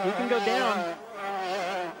mistake, you can go down.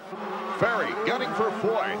 Ferry gunning for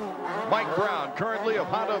fourth. Mike Brown, currently of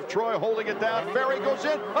Honda of Troy, holding it down. Ferry goes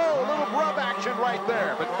in. Oh, a little grub action right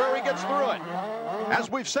there, but Ferry gets through it.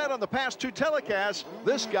 As we've said on the past two telecasts,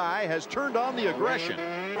 this guy has turned on the aggression.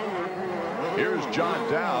 Here's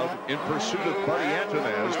John Dowd in pursuit of Buddy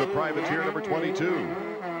Antonez, the privateer number 22.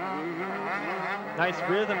 Nice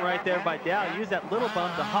rhythm right there by Dowd. Use that little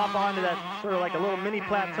bump to hop onto that sort of like a little mini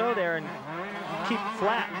plateau there and keep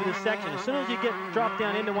flat through this section. As soon as you get dropped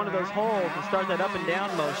down into one of those holes and start that up and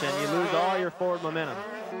down motion, you lose all your forward momentum.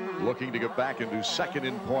 Looking to get back into second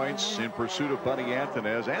in points in pursuit of Buddy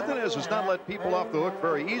Antonez. Antonez has not let people off the hook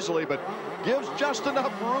very easily, but gives just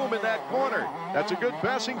enough room in that corner. That's a good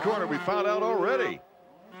passing corner, we found out already.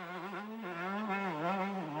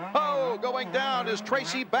 Oh, going down is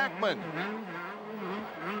Tracy Backman.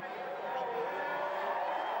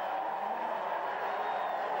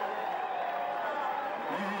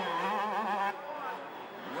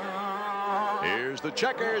 Here's the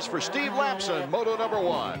checkers for Steve Lamson, moto number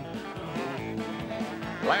 1.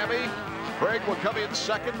 Lammy, Craig will come in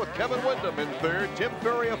second with Kevin Wyndham in third, Tim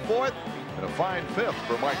Ferry a fourth, and a fine fifth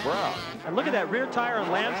for Mike Brown. And look at that rear tire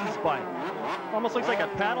on Lamson's bike. Almost looks like a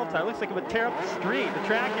paddle tire. Looks like it would tear up the street. The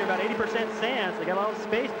track here about 80% sand, so they got a lot of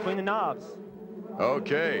space between the knobs.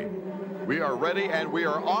 Okay, we are ready and we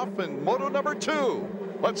are off in moto number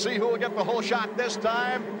 2. Let's see who will get the whole shot this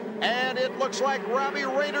time. And it looks like Robbie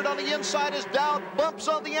Raynard on the inside is Dowd, bumps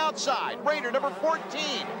on the outside. Raynard number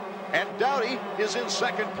 14. And Dowdy is in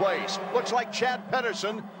second place. Looks like Chad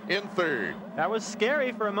Pedersen in third. That was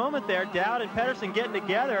scary for a moment there. Dowd and Pedersen getting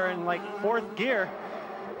together in like fourth gear,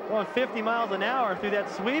 going 50 miles an hour through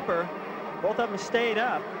that sweeper. Both of them stayed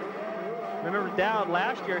up. Remember Dowd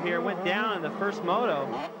last year here went down in the first moto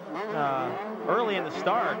early in the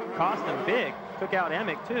start. Cost him big. Took out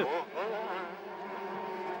Emick too.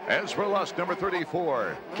 As for Lust, number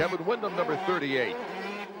 34. Kevin Wyndham, number 38.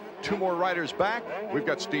 Two more riders back. We've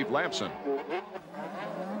got Steve Lamson.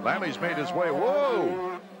 Lammy's made his way.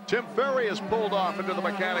 Whoa! Tim Ferry has pulled off into the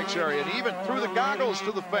mechanics area and even threw the goggles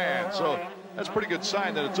to the fans. So that's a pretty good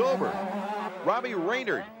sign that it's over. Robbie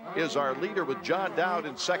Raynard is our leader with John Dowd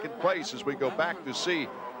in second place as we go back to see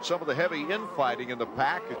some of the heavy infighting in the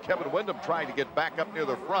pack. And Kevin Wyndham trying to get back up near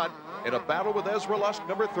the front in a battle with Ezra Lusk,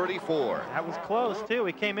 number 34. That was close, too.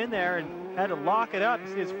 He came in there and had to lock it up. You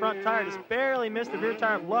see his front tire just barely missed the rear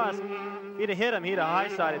tire of Lusk. If he'd have hit him, he'd have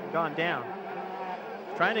high-sided and gone down.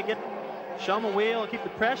 Trying to show him a wheel, keep the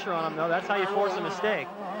pressure on him, though. That's how you force a mistake.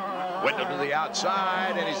 Wyndham to the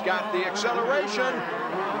outside, and he's got the acceleration.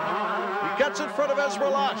 He gets in front of Ezra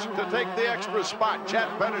Lusk to take the extra spot. Chad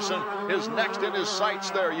Pedersen is next in his sights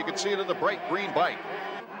there. You can see it in the bright green bike.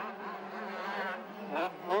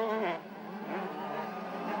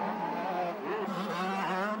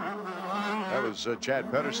 That was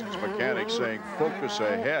Chad Pedersen's mechanic saying, focus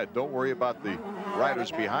ahead. Don't worry about the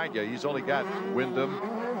riders behind you. He's only got Wyndham,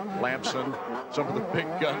 Lamson, some of the big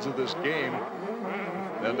guns of this game.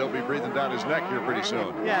 And they'll be breathing down his neck here pretty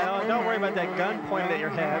soon. Yeah, don't worry about that gun pointed at your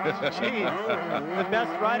head. Jeez. The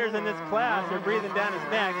best riders in this class are breathing down his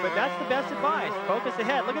neck, but that's the best advice. Focus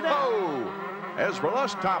ahead. Look at that. Oh! Ezra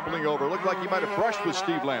Lusk toppling over. Looked like he might have brushed with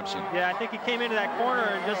Steve Lamson. Yeah, I think he came into that corner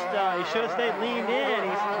and just, he should have stayed leaned in.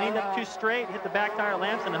 He leaned up too straight, hit the back tire of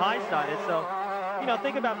Lamson high-sided. So, you know,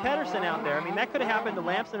 think about Pedersen out there. I mean, that could have happened to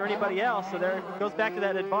Lamson or anybody else. So there it goes back to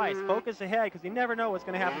that advice. Focus ahead, because you never know what's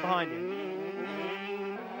going to happen behind you.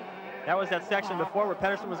 That was that section before where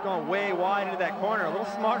Pedersen was going way wide into that corner. A little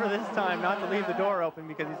smarter this time not to leave the door open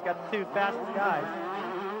because he's got the two fastest guys.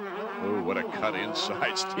 Oh, what a cut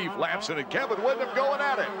inside. Steve Lamson and Kevin Wyndham going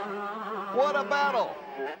at it. What a battle.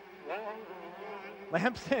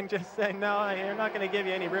 Lamson just saying, no, you're not going to give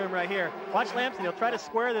you any room right here. Watch Lamson. He'll try to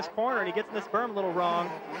square this corner, and he gets in this berm a little wrong.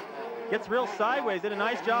 Gets real sideways. Did a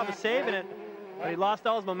nice job of saving it. But he lost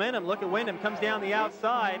all his momentum. Look at Wyndham, comes down the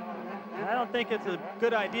outside. And I don't think it's a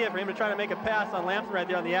good idea for him to try to make a pass on Lamson right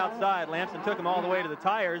there on the outside. Lamson took him all the way to the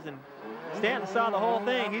tires, and Stanton saw the whole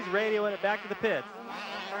thing. He's radioing it back to the pits.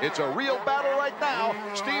 It's a real battle right now.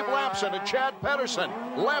 Steve Lamson and Chad Pedersen.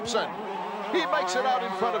 Lamson, he makes it out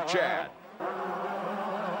in front of Chad.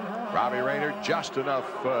 Robbie Rayner, just enough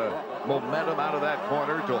momentum out of that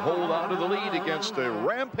corner to hold on to the lead against the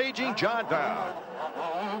rampaging John Dowd.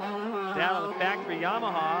 Down on the factory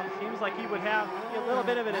Yamaha, seems like he would have a little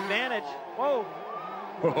bit of an advantage. Whoa.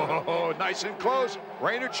 Oh, nice and close.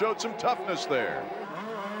 Rayner showed some toughness there.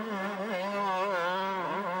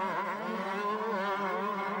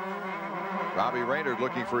 Robbie Rayner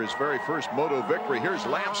looking for his very first moto victory. Here's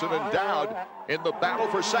Lamson and Dowd in the battle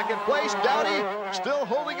for second place. Dowdy still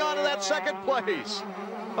holding on to that second place.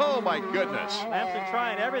 Oh my goodness. Lamson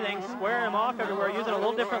trying everything, squaring him off everywhere, using a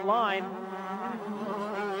little different line.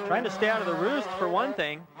 Trying to stay out of the roost for one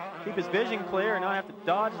thing. Keep his vision clear and not have to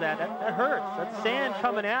dodge that. That hurts. That's sand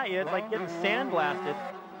coming at you. It's like getting sandblasted.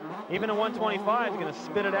 Even a 125 is going to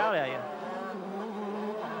spit it out at you.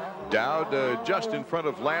 Dowd just in front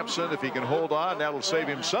of Lamson. If he can hold on, that'll save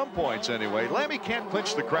him some points anyway. Lammy can't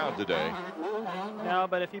clinch the crown today. No,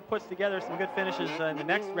 but if he puts together some good finishes in the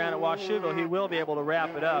next round at Washougal, he will be able to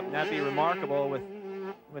wrap it up. And that'd be remarkable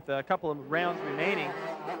with a couple of rounds remaining.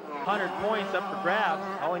 100 points up for grabs.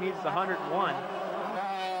 All he needs is 101.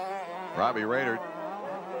 Robbie Rayner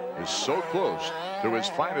is so close to his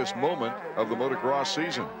finest moment of the motocross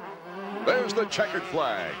season. There's the checkered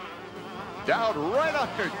flag. Dowd right on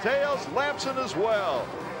their tails, Lamson as well.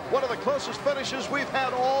 One of the closest finishes we've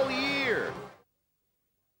had all year.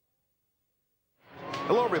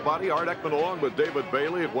 Hello, everybody. Art Ekman along with David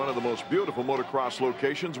Bailey at one of the most beautiful motocross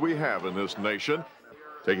locations we have in this nation.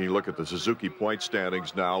 Taking a look at the Suzuki point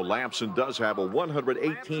standings now, Lamson does have a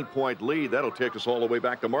 118-point lead. That'll take us all the way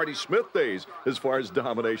back to Marty Smith days as far as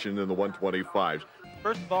domination in the 125s.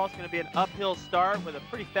 First of all, it's going to be an uphill start with a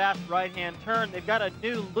pretty fast right-hand turn. They've got a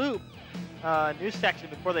new loop, new section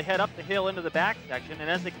before they head up the hill into the back section. And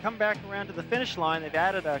as they come back around to the finish line, they've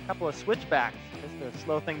added a couple of switchbacks just to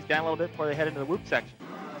slow things down a little bit before they head into the whoop section.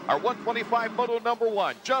 Our 125 moto number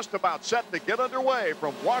one just about set to get underway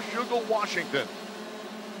from Washougal, Washington.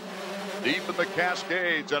 Deep in the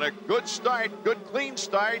Cascades and a good start, good clean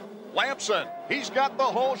start. Lamson, he's got the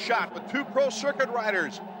whole shot with two pro circuit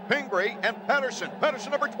riders, Pingree and Pedersen.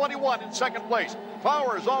 Pedersen number 21 in second place.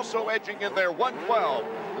 Flowers also edging in there, 112.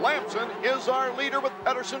 Lamson is our leader with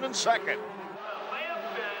Pedersen in second.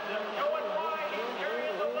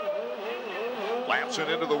 Lamson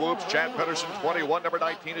into the whoops. Chad Pedersen 21. Number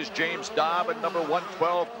 19 is James Dobb, and number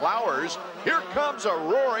 112 Flowers. Here comes a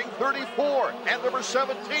roaring 34 and number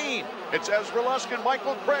 17. It's Ezra Lusk and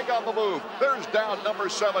Michael Craig on the move. There's down number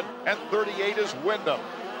 7 and 38 is Wyndham.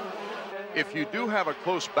 If you do have a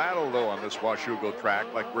close battle though on this Washougal track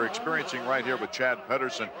like we're experiencing right here with Chad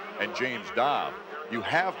Pedersen and James Dobb, you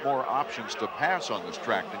have more options to pass on this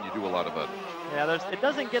track than you do a lot of others. Yeah, it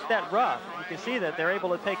doesn't get that rough. You can see that they're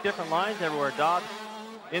able to take different lines everywhere. Dobbs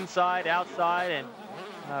inside, outside, and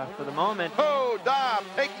for the moment. Oh, Dobb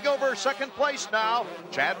taking over second place now.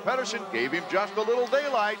 Chad Pedersen gave him just a little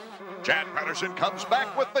daylight. Chad Pedersen comes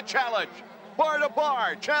back with the challenge. Bar to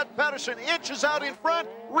bar, Chad Pedersen inches out in front,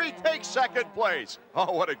 retakes second place.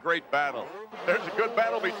 Oh, what a great battle. There's a good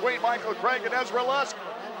battle between Michael Craig and Ezra Lusk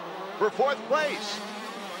for fourth place.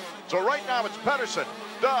 So right now it's Pedersen,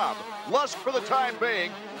 Dobb, Lusk for the time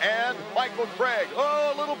being, and Michael Craig.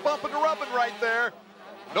 Oh, a little bumping and rubbing right there.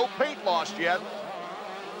 No paint lost yet.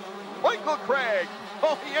 Michael Craig,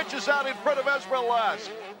 oh, he inches out in front of Ezra Lusk.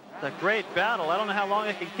 It's a great battle. I don't know how long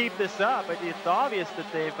they can keep this up, but it's obvious that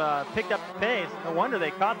they've picked up the pace. No wonder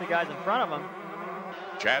they caught the guys in front of them.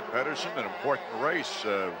 Chad Pedersen, an important race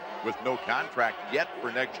with no contract yet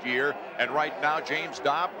for next year. And right now, James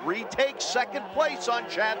Dobb retakes second place on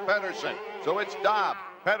Chad Pedersen. So it's Dobb,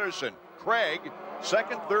 Pedersen, Craig,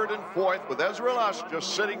 second, third, and fourth, with Ezra Lusk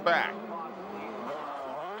just sitting back.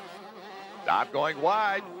 Dobb going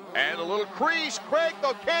wide, and a little crease. Craig,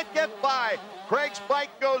 though, can't get by. Craig's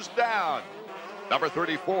bike goes down. Number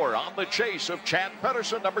 34 on the chase of Chad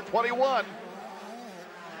Pedersen, number 21.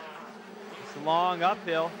 It's a long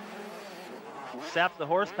uphill. Saps the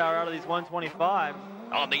horsepower out of these 125.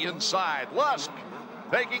 On the inside, Lusk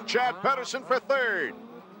taking Chad Pedersen for third.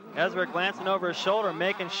 Ezra glancing over his shoulder,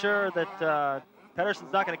 making sure that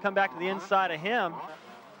Pedersen's not going to come back to the inside of him.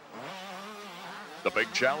 The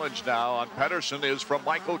big challenge now on Pedersen is from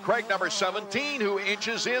Michael Craig, number 17, who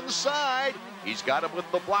inches inside. He's got him with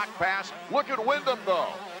the block pass. Look at Wyndham,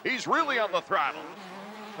 though. He's really on the throttle.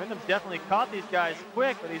 Wyndham's definitely caught these guys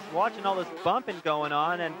quick, but he's watching all this bumping going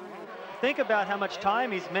on. And think about how much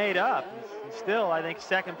time he's made up. He's still, I think,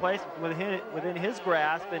 second place within his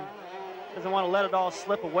grasp, and doesn't want to let it all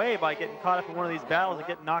slip away by getting caught up in one of these battles and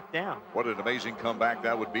getting knocked down. What an amazing comeback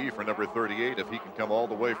that would be for number 38 if he can come all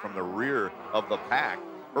the way from the rear of the pack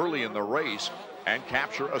early in the race and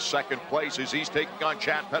capture a second place as he's taking on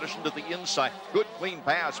Chad Pedersen to the inside. Good clean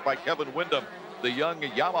pass by Kevin Wyndham. The young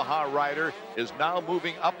Yamaha rider is now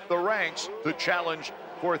moving up the ranks to challenge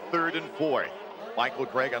for third and fourth. Michael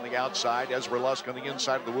Craig on the outside, Ezra Lusk on the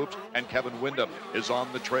inside of the whoops, and Kevin Wyndham is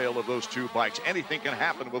on the trail of those two bikes. Anything can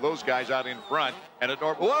happen with those guys out in front, and it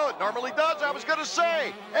normally does. I was going to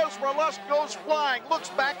say, Ezra Lusk goes flying, looks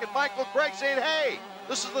back at Michael Craig saying, hey,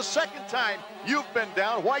 this is the second time you've been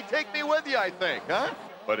down. Why take me with you, I think, huh?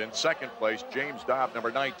 But in second place, James Dobb,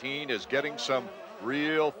 number 19, is getting some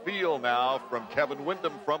real feel now from Kevin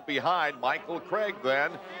Wyndham from behind. Michael Craig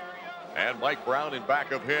then, and Mike Brown in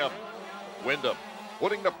back of him. Wyndham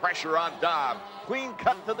putting the pressure on Dobb. Clean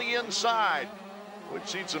cut to the inside. We've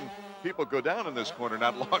seen some people go down in this corner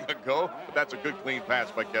not long ago, but that's a good clean pass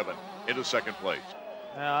by Kevin into second place.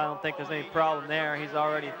 Well, I don't think there's any problem there. He's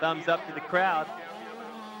already thumbs up to the crowd.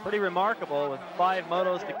 Pretty remarkable with 5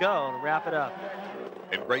 motos to go to wrap it up.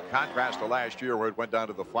 In great contrast to last year where it went down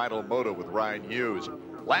to the final moto with Ryan Hughes.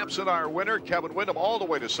 Lapson, our winner, Kevin Wyndham all the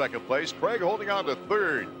way to second place. Craig holding on to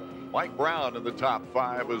third. Mike Brown in the top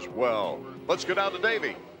 5 as well. Let's go down to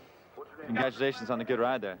Davey. Congratulations on the good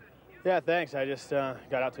ride there. Yeah, thanks. I just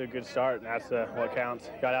got out to a good start, and that's what counts.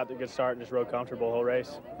 Got out to a good start and just rode comfortable the whole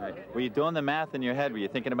race. Right. Were you doing the math in your head? Were you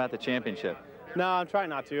thinking about the championship? No, I'm trying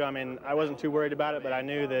not to. I mean, I wasn't too worried about it, but I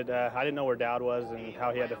knew that I didn't know where Dowd was and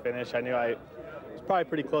how he had to finish. I knew I was probably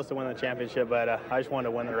pretty close to winning the championship, but I just wanted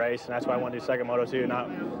to win the race, and that's why I wanted to do second moto too.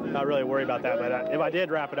 Not really worried about that, but if I did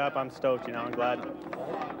wrap it up, I'm stoked. You know, I'm glad.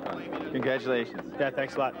 Congratulations. Yeah,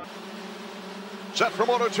 thanks a lot. Set for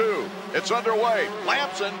Moto 2. It's underway.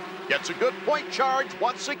 Lamson gets a good point charge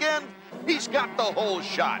once again. He's got the whole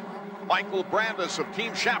shot. Michael Brandis of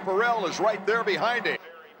Team Chaparral is right there behind him.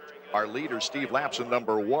 Our leader, Steve Lapson,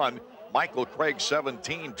 number 1. Michael Craig,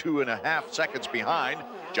 17, 2.5 seconds behind.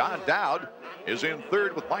 John Dowd is in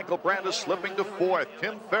third with Michael Brandis slipping to fourth.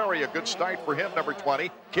 Tim Ferry, a good start for him, number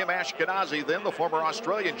 20. Kim Ashkenazi, then the former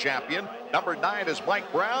Australian champion. Number 9 is Mike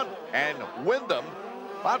Brown, and Wyndham,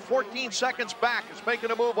 about 14 seconds back, is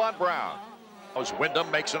making a move on Brown. As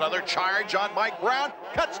Wyndham makes another charge on Mike Brown,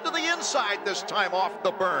 cuts to the inside this time off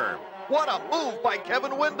the berm. What a move by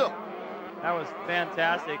Kevin Wyndham. That was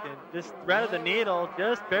fantastic, and just threaded the needle,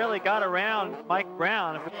 just barely got around Mike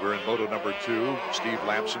Brown. We're in Moto number 2. Steve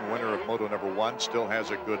Lapson, winner of Moto number 1, still has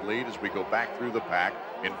a good lead as we go back through the pack.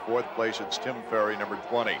 In fourth place, it's Tim Ferry, number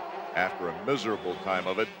 20, after a miserable time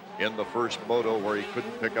of it in the first moto where he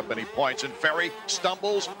couldn't pick up any points. And Ferry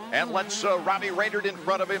stumbles and lets Robbie Raynard in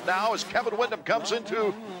front of him now as Kevin Wyndham comes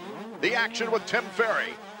into the action with Tim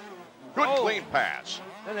Ferry. Good clean pass.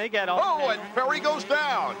 And they get all. And Ferry goes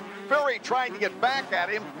down. Ferry trying to get back at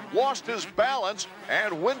him, lost his balance,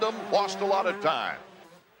 and Wyndham lost a lot of time.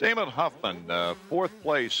 Damon Huffman, fourth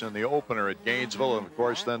place in the opener at Gainesville, and of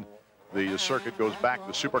course then the circuit goes back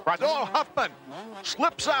to Supercross. Oh, Huffman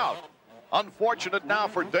slips out. Unfortunate now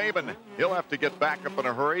for Damon. He'll have to get back up in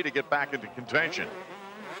a hurry to get back into contention.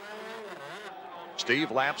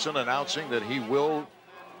 Steve Lapson announcing that he will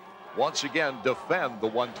once again defend the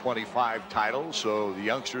 125 title. So the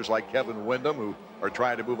youngsters like Kevin Wyndham, who are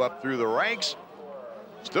trying to move up through the ranks,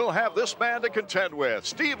 still have this man to contend with.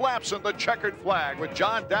 Steve Lapson, the checkered flag, with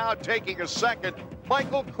John Dowd taking a second.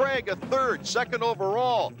 Michael Craig a third, second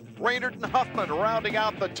overall. Raynard and Huffman rounding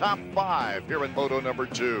out the top 5 here in Moto number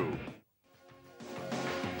 2.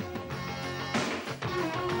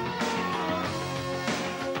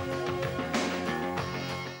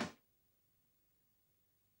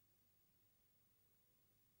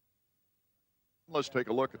 Let's take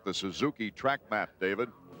a look at the Suzuki track map, David.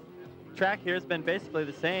 Track here has been basically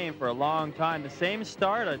the same for a long time. The same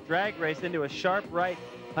start, a drag race into a sharp right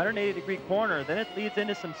 180-degree corner. Then it leads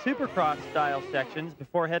into some Supercross style sections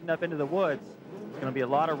before heading up into the woods. There's going to be a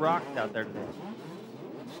lot of rocks out there today.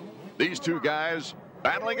 These two guys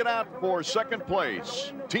battling it out for second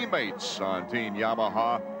place. Teammates on Team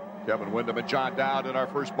Yamaha. Kevin Wyndham and John Dowd, and our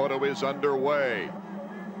first moto is underway.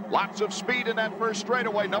 Lots of speed in that first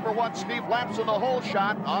straightaway. Number 1, Steve Lapson, the whole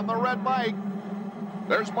shot on the red bike.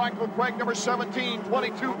 There's Michael Craig, number 17,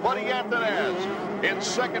 22, Buddy Anthonez. In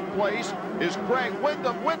second place is Craig.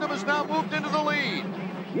 Wyndham has now moved into the lead.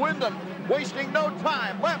 Wyndham wasting no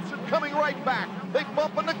time. Lapson coming right back. They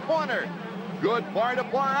bump in the corner. Good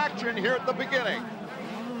bar-to-bar action here at the beginning.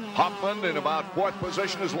 Huffman in about 4th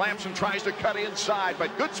position as Lamson tries to cut inside,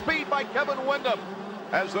 but good speed by Kevin Windham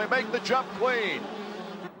as they make the jump clean.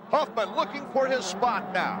 Huffman looking for his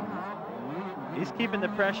spot now. He's keeping the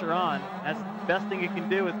pressure on. That's the best thing you can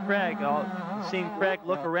do with Craig. I've seen Craig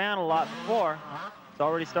look around a lot before. It's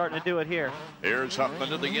already starting to do it here. Here's Huffman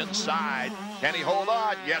to the inside. Can he hold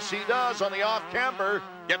on? Yes, he does on the off camber.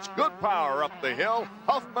 Gets good power up the hill.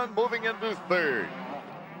 Huffman moving into 3rd.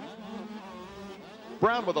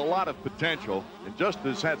 Brown with a lot of potential and just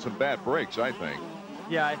has had some bad breaks, I think.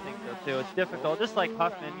 Yeah, I think so too. It's difficult. Just like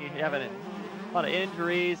Huffman, you have a lot of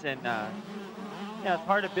injuries, and yeah, it's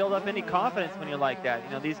hard to build up any confidence when you're like that.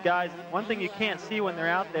 You know, these guys, one thing you can't see when they're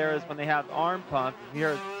out there is when they have arm pump. You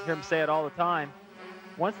hear them say it all the time.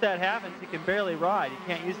 Once that happens, you can barely ride. You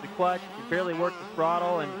can't use the clutch. You can barely work the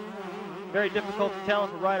throttle, and very difficult to tell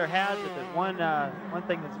if a rider has it. But one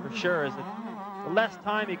thing that's for sure is that the less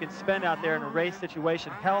time you can spend out there in a race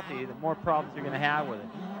situation healthy, the more problems you're going to have with it.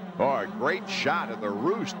 Oh, a great shot of the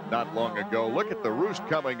roost not long ago. Look at the roost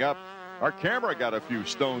coming up. Our camera got a few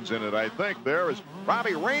stones in it, I think. There is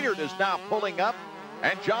Robbie Raynard is now pulling up,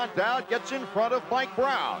 and John Dowd gets in front of Mike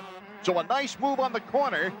Brown. So a nice move on the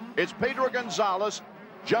corner. It's Pedro Gonzalez,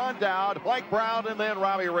 John Dowd, Mike Brown, and then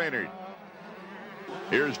Robbie Raynard.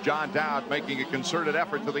 Here's John Dowd making a concerted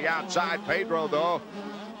effort to the outside. Pedro, though,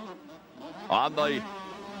 on the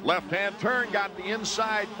left-hand turn, got the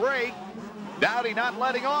inside brake. Dowdy not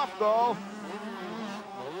letting off, though.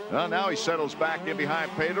 Well, now he settles back in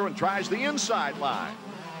behind Pedro and tries the inside line.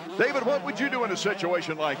 David, what would you do in a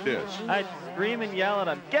situation like this? I'd scream and yell at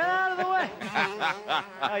him, get out of the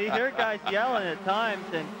way! You hear guys yelling at times,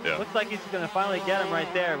 and it looks like he's going to finally get him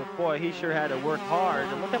right there, but boy, he sure had to work hard.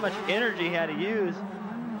 And look how much energy he had to use,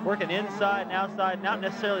 working inside and outside, not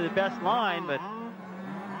necessarily the best line, but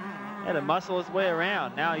he had to muscle his way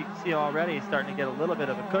around. Now you can see already he's starting to get a little bit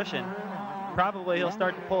of a cushion. Probably he'll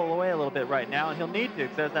start to pull away a little bit right now, and he'll need to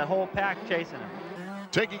because there's that whole pack chasing him.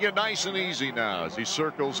 Taking it nice and easy now as he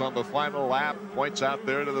circles on the final lap, points out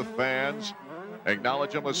there to the fans.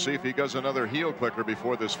 Acknowledge him. Let's see if he does another heel clicker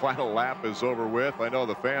before this final lap is over with. I know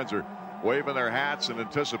the fans are waving their hats and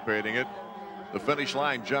anticipating it. The finish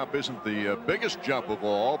line jump isn't the biggest jump of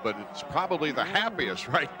all, but it's probably the happiest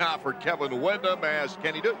right now for Kevin Windham. As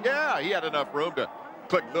can he do it? Yeah, he had enough room to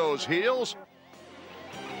click those heels.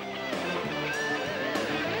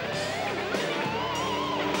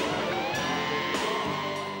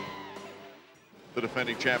 The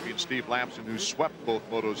defending champion Steve Lamson, who swept both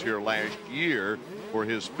motos here last year for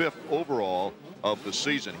his 5th overall of the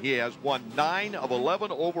season. He has won 9 of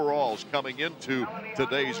 11 overalls coming into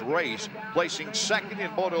today's race, placing 2nd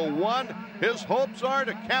in Moto 1. His hopes are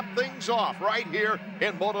to cap things off right here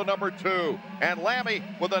in Moto number 2. And Lammy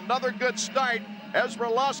with another good start. Ezra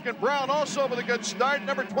Lusk and Brown also with a good start.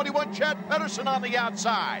 Number 21, Chad Pedersen on the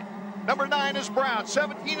outside. Number 9 is Brown.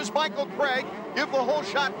 17 is Michael Craig. Give the whole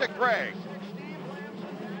shot to Craig.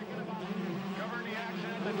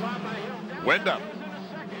 Windham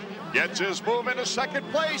gets his move into 2nd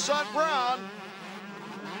place on Brown.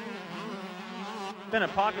 It's been a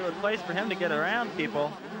popular place for him to get around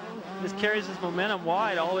people. Just carries his momentum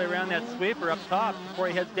wide all the way around that sweeper up top. Before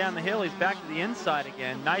he heads down the hill, he's back to the inside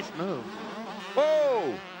again. Nice move.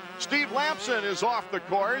 Oh, Steve Lamson is off the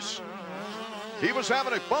course. He was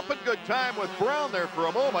having a bumping good time with Brown there for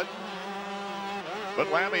a moment.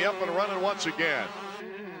 But Lammy up and running once again.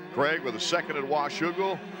 Craig with a 2nd at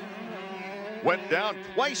Washougal. Went down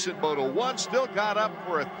twice in Moto 1, still got up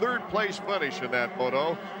for a 3rd place finish in that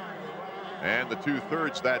moto. And the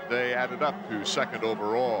 2/3 that day added up to 2nd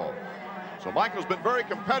overall. So Michael's been very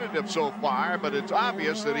competitive so far, but it's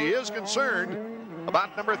obvious that he is concerned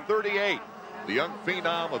about number 38, the young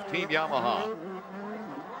phenom of Team Yamaha.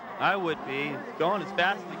 I would be. He's going as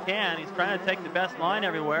fast as he can. He's trying to take the best line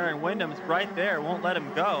everywhere, and Windham's right there. Won't let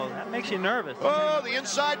him go. That makes you nervous. Oh, the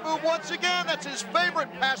inside move once again. That's his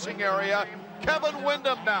favorite passing area. Kevin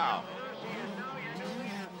Windham now.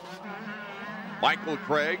 Michael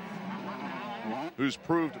Craig, who's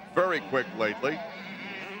proved very quick lately.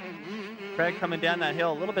 Craig coming down that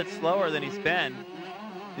hill a little bit slower than he's been.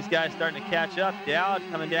 These guys starting to catch up. Dowd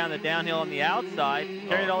coming down the downhill on the outside.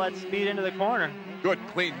 Carried all that speed into the corner. Good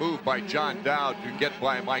clean move by John Dowd to get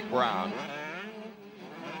by Mike Brown.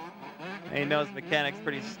 He knows mechanics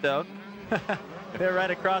pretty stoked. They're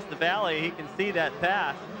right across the valley. He can see that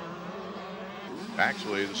pass.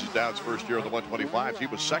 Actually, this is Dowd's first year in the 125s. He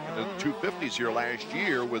was 2nd in the 250s here last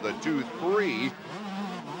year with a 2-3.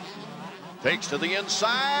 Takes to the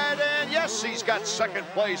inside, and yes, he's got 2nd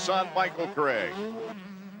place on Michael Craig.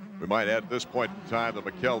 We might add at this point in time that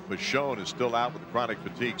Mikel Pichon is still out with chronic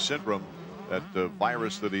fatigue syndrome that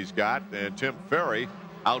virus that he's got. And Tim Ferry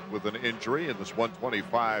out with an injury in this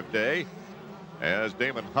 125 day, as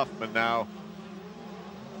Damon Huffman now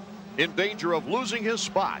in danger of losing his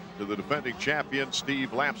spot to the defending champion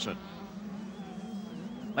Steve Lampson.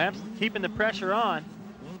 Lampson keeping the pressure on.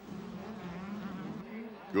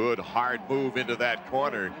 Good hard move into that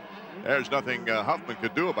corner. There's nothing Huffman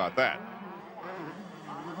could do about that.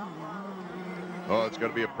 Oh, it's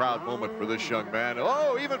going to be a proud moment for this young man.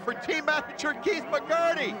 Oh, even for team manager Keith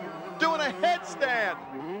McCarty doing a headstand.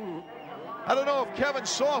 I don't know if Kevin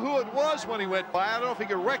saw who it was when he went by. I don't know if he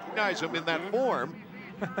could recognize him in that form.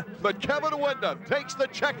 But Kevin Windham takes the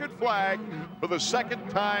checkered flag for the second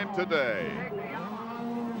time today.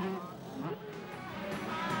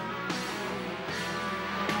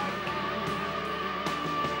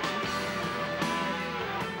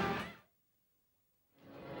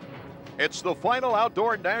 It's the final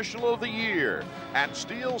outdoor national of the year at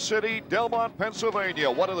Steel City, Delmont,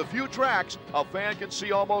 Pennsylvania. One of the few tracks a fan can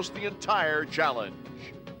see almost the entire challenge.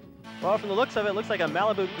 Well, from the looks of it, it looks like a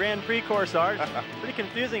Malibu Grand Prix course, Art. Pretty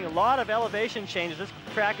confusing. A lot of elevation changes. This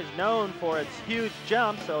track is known for its huge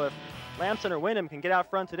jumps, so if Lampson or Windham can get out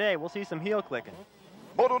front today, we'll see some heel clicking.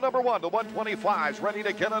 Moto number 1, the 125's ready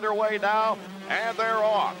to get underway now, and they're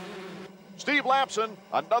off. Steve Lampson,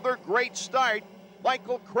 another great start.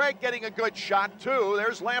 Michael Craig getting a good shot, too.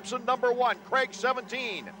 There's Lampson number 1, Craig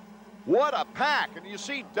 17. What a pack. And you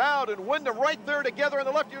see Dowd and Windham right there together on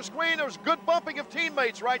the left of your screen. There's good bumping of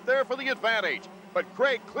teammates right there for the advantage. But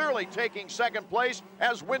Craig clearly taking second place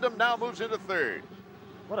as Windham now moves into third.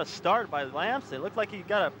 What a start by Lampson. It looked like he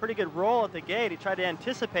got a pretty good roll at the gate. He tried to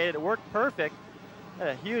anticipate it. It worked perfect. Had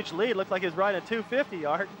a huge lead. Looked like he was riding a 250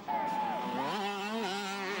 yard.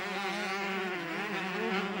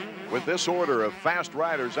 With this order of fast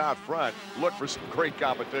riders out front, look for some great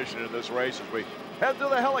competition in this race as we head to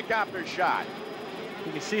the helicopter shot.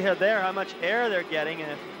 You can see here there how much air they're getting, and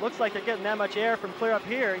it looks like they're getting that much air from clear up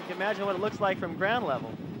here. You can imagine what it looks like from ground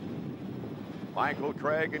level. Michael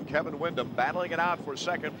Craig and Kevin Windham battling it out for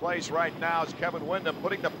second place right now as Kevin Windham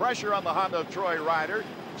putting the pressure on the Honda of Troy rider.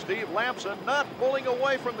 Steve Lampson not pulling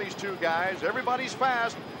away from these two guys. Everybody's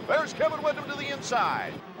fast. There's Kevin Windham to the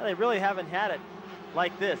inside. Well, they really haven't had it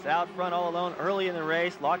like this, out front all alone early in the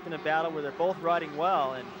race, locked in a battle where they're both riding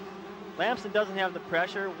well. And Lampson doesn't have the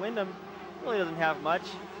pressure. Windham really doesn't have much.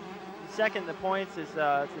 Second, the points is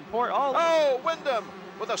it's important. Oh, Windham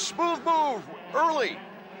with a smooth move early.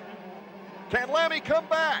 Can Lammy come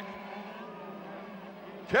back?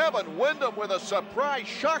 Kevin Windham with a surprise,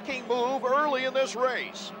 shocking move early in this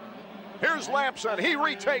race. Here's Lampson. He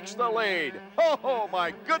retakes the lead. Oh,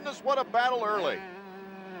 my goodness, what a battle early.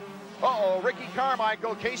 Uh-oh, Ricky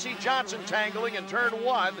Carmichael, Casey Johnson tangling in turn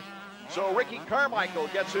 1. So Ricky Carmichael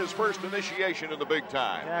gets his first initiation in the big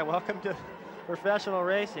time. Yeah, welcome to professional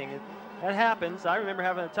racing. That happens. I remember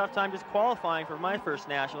having a tough time just qualifying for my first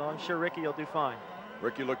national. I'm sure Ricky will do fine.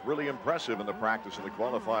 Ricky looked really impressive in the practice in the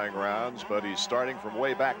qualifying rounds, but he's starting from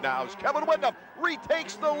way back now as Kevin Windham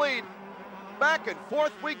retakes the lead. Back and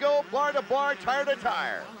forth we go, bar to bar, tire to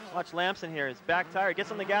tire. Watch Lampson here. His back tire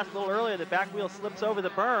gets on the gas a little earlier. The back wheel slips over the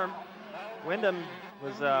berm. Windham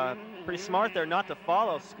was pretty smart there not to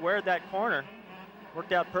follow, squared that corner.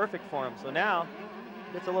 Worked out perfect for him. So now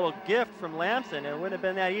gets a little gift from Lampson. It wouldn't have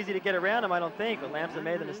been that easy to get around him, I don't think, but Lampson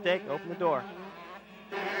made the mistake, opened the door.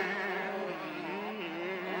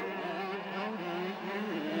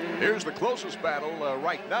 Here's the closest battle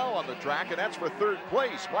right now on the track, and that's for third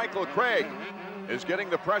place. Michael Craig is getting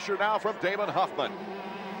the pressure now from Damon Huffman.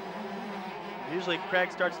 Usually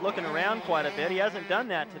Craig starts looking around quite a bit. He hasn't done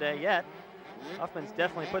that today yet. Huffman's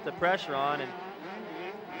definitely put the pressure on, and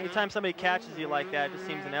anytime somebody catches you like that, it just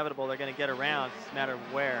seems inevitable they're going to get around. It's just a matter of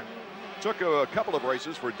where. Took a couple of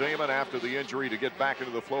races for Damon after the injury to get back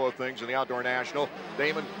into the flow of things in the Outdoor National.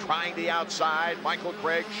 Damon trying the outside. Michael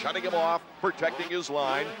Craig shutting him off, protecting his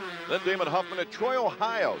line. Then Damon Huffman at Troy,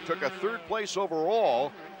 Ohio, took a third place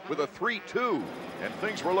overall with a 3-2, and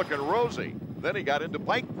things were looking rosy. Then he got into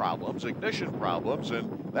bike problems, ignition problems,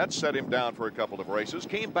 and that set him down for a couple of races.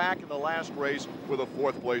 Came back in the last race with a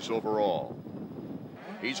 4th place overall.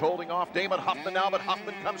 He's holding off Damon Huffman now, but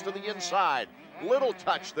Huffman comes to the inside. Little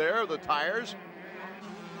touch there, the tires.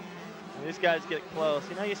 These guys get close.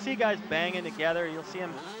 You know, you see guys banging together. You'll see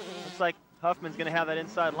him. Looks like Huffman's going to have that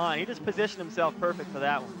inside line. He just positioned himself perfect for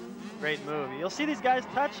that one. Great move. You'll see these guys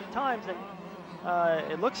touch at times,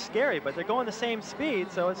 and it looks scary, but they're going the same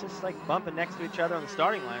speed, so it's just like bumping next to each other on the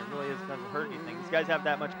starting line. It really doesn't hurt anything. These guys have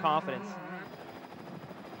that much confidence.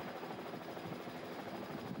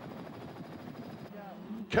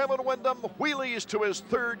 Kevin Windham wheelies to his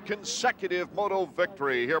third consecutive moto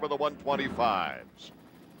victory here with the 125s.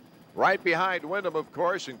 Right behind Windham, of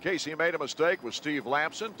course, in case he made a mistake, was Steve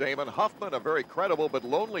Lamson. Damon Huffman, a very credible but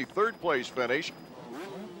lonely third-place finish.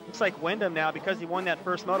 Looks like Windham now, because he won that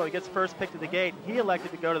first moto, he gets first pick to the gate. He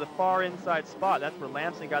elected to go to the far inside spot. That's where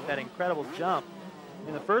Lamson got that incredible jump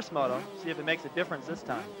in the first moto. See if it makes a difference this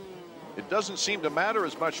time. It doesn't seem to matter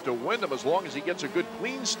as much to Windham as long as he gets a good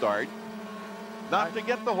clean start, not to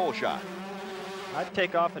get the whole shot. I'd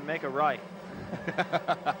take off and make a right.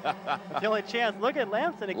 The only chance. Look at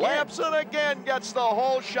Lamson again. Lamson again gets the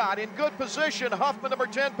whole shot. In good position, Huffman number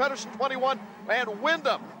 10, Pedersen 21, and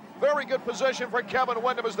Windham. Very good position for Kevin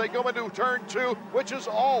Windham as they go into turn 2, which is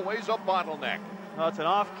always a bottleneck. Well, it's an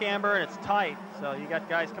off camber and it's tight, so you got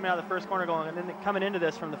guys coming out of the first corner going and then coming into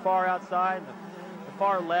this from the far outside, the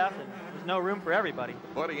far left, and there's no room for everybody.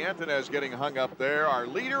 Buddy Antunez getting hung up there. Our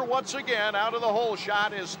leader once again out of the hole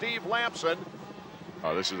shot is Steve Lamson.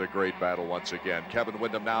 Oh, this is a great battle once again. Kevin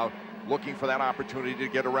Windham now looking for that opportunity to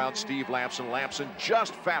get around Steve Lamson. Lamson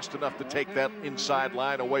just fast enough to take that inside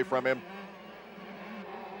line away from him.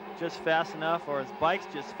 Just fast enough, or his bike's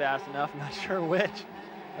just fast enough. I'm not sure which.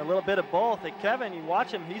 A little bit of both. And Kevin, you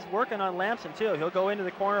watch him, he's working on Lamson too. He'll go into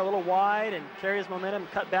the corner a little wide and carry his momentum,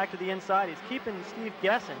 cut back to the inside. He's keeping Steve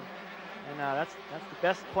guessing. And that's the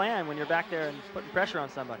best plan when you're back there and putting pressure on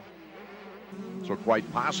somebody. So quite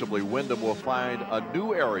possibly Windham will find a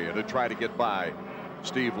new area to try to get by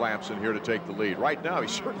Steve Lamson here to take the lead. Right now he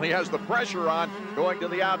certainly has the pressure on, going to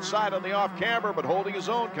the outside on the off camber, but holding his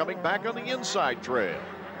own, coming back on the inside trail.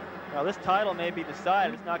 Well, this title may be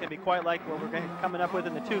decided. It's not going to be quite like what we're coming up with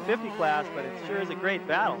in the 250 class, but it sure is a great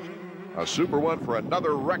battle. A super one for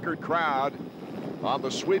another record crowd. On the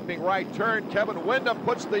sweeping right turn, Kevin Windham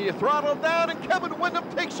puts the throttle down, and Kevin Windham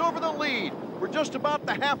takes over the lead. We're just about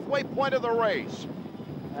the halfway point of the race.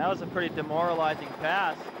 That was a pretty demoralizing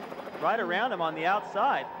pass. Right around him on the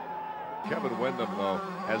outside. Kevin Windham, though,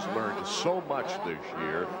 has learned so much this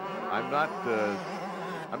year. I'm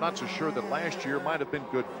not so sure that last year might have been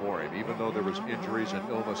good for him, even though there was injuries and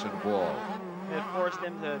illness involved. It forced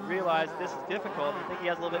him to realize this is difficult. I think he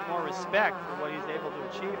has a little bit more respect for what he's able to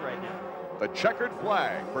achieve right now. The checkered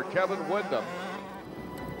flag for Kevin Windham.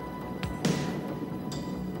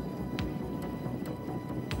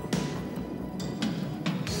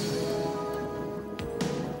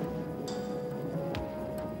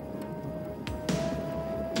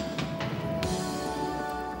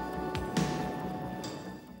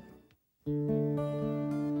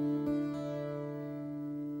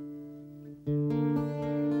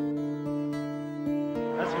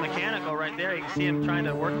 That's mechanical right there. You can see him trying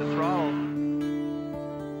to work the throttle.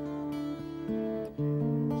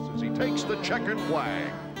 As he takes the checkered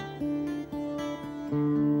flag.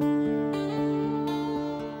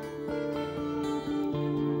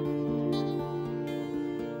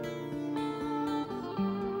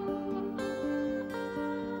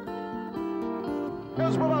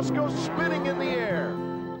 As Velasco spinning in the air.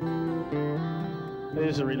 It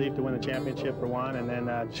is a relief to win the championship for one, and then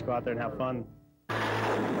just go out there and have fun.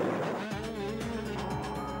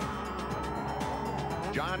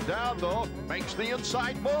 John Dowd, though, makes the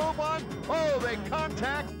inside move on. Oh, they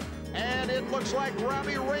contact, and it looks like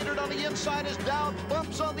Robbie Raynard on the inside as Dowd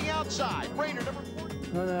bumps on the outside. Raynard, number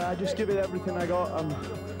 4. I just give it everything I got.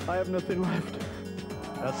 I have nothing left.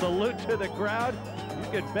 A salute to the crowd.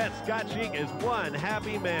 You can bet Scott Sheik is one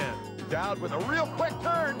happy man. Dowd with a real quick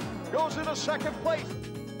turn goes into second place.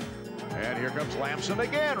 And here comes Lamson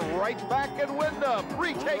again, right back at Windham,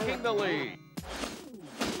 retaking the lead.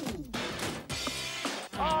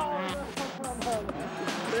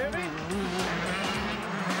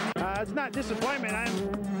 It's not disappointment.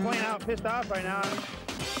 I'm playing out pissed off right now.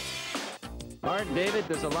 All right, David,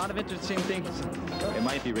 there's a lot of interesting things. It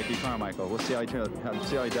might be Ricky Carmichael. We'll see how he does.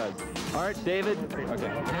 All right, David. Okay.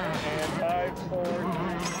 And 5,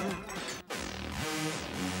 4.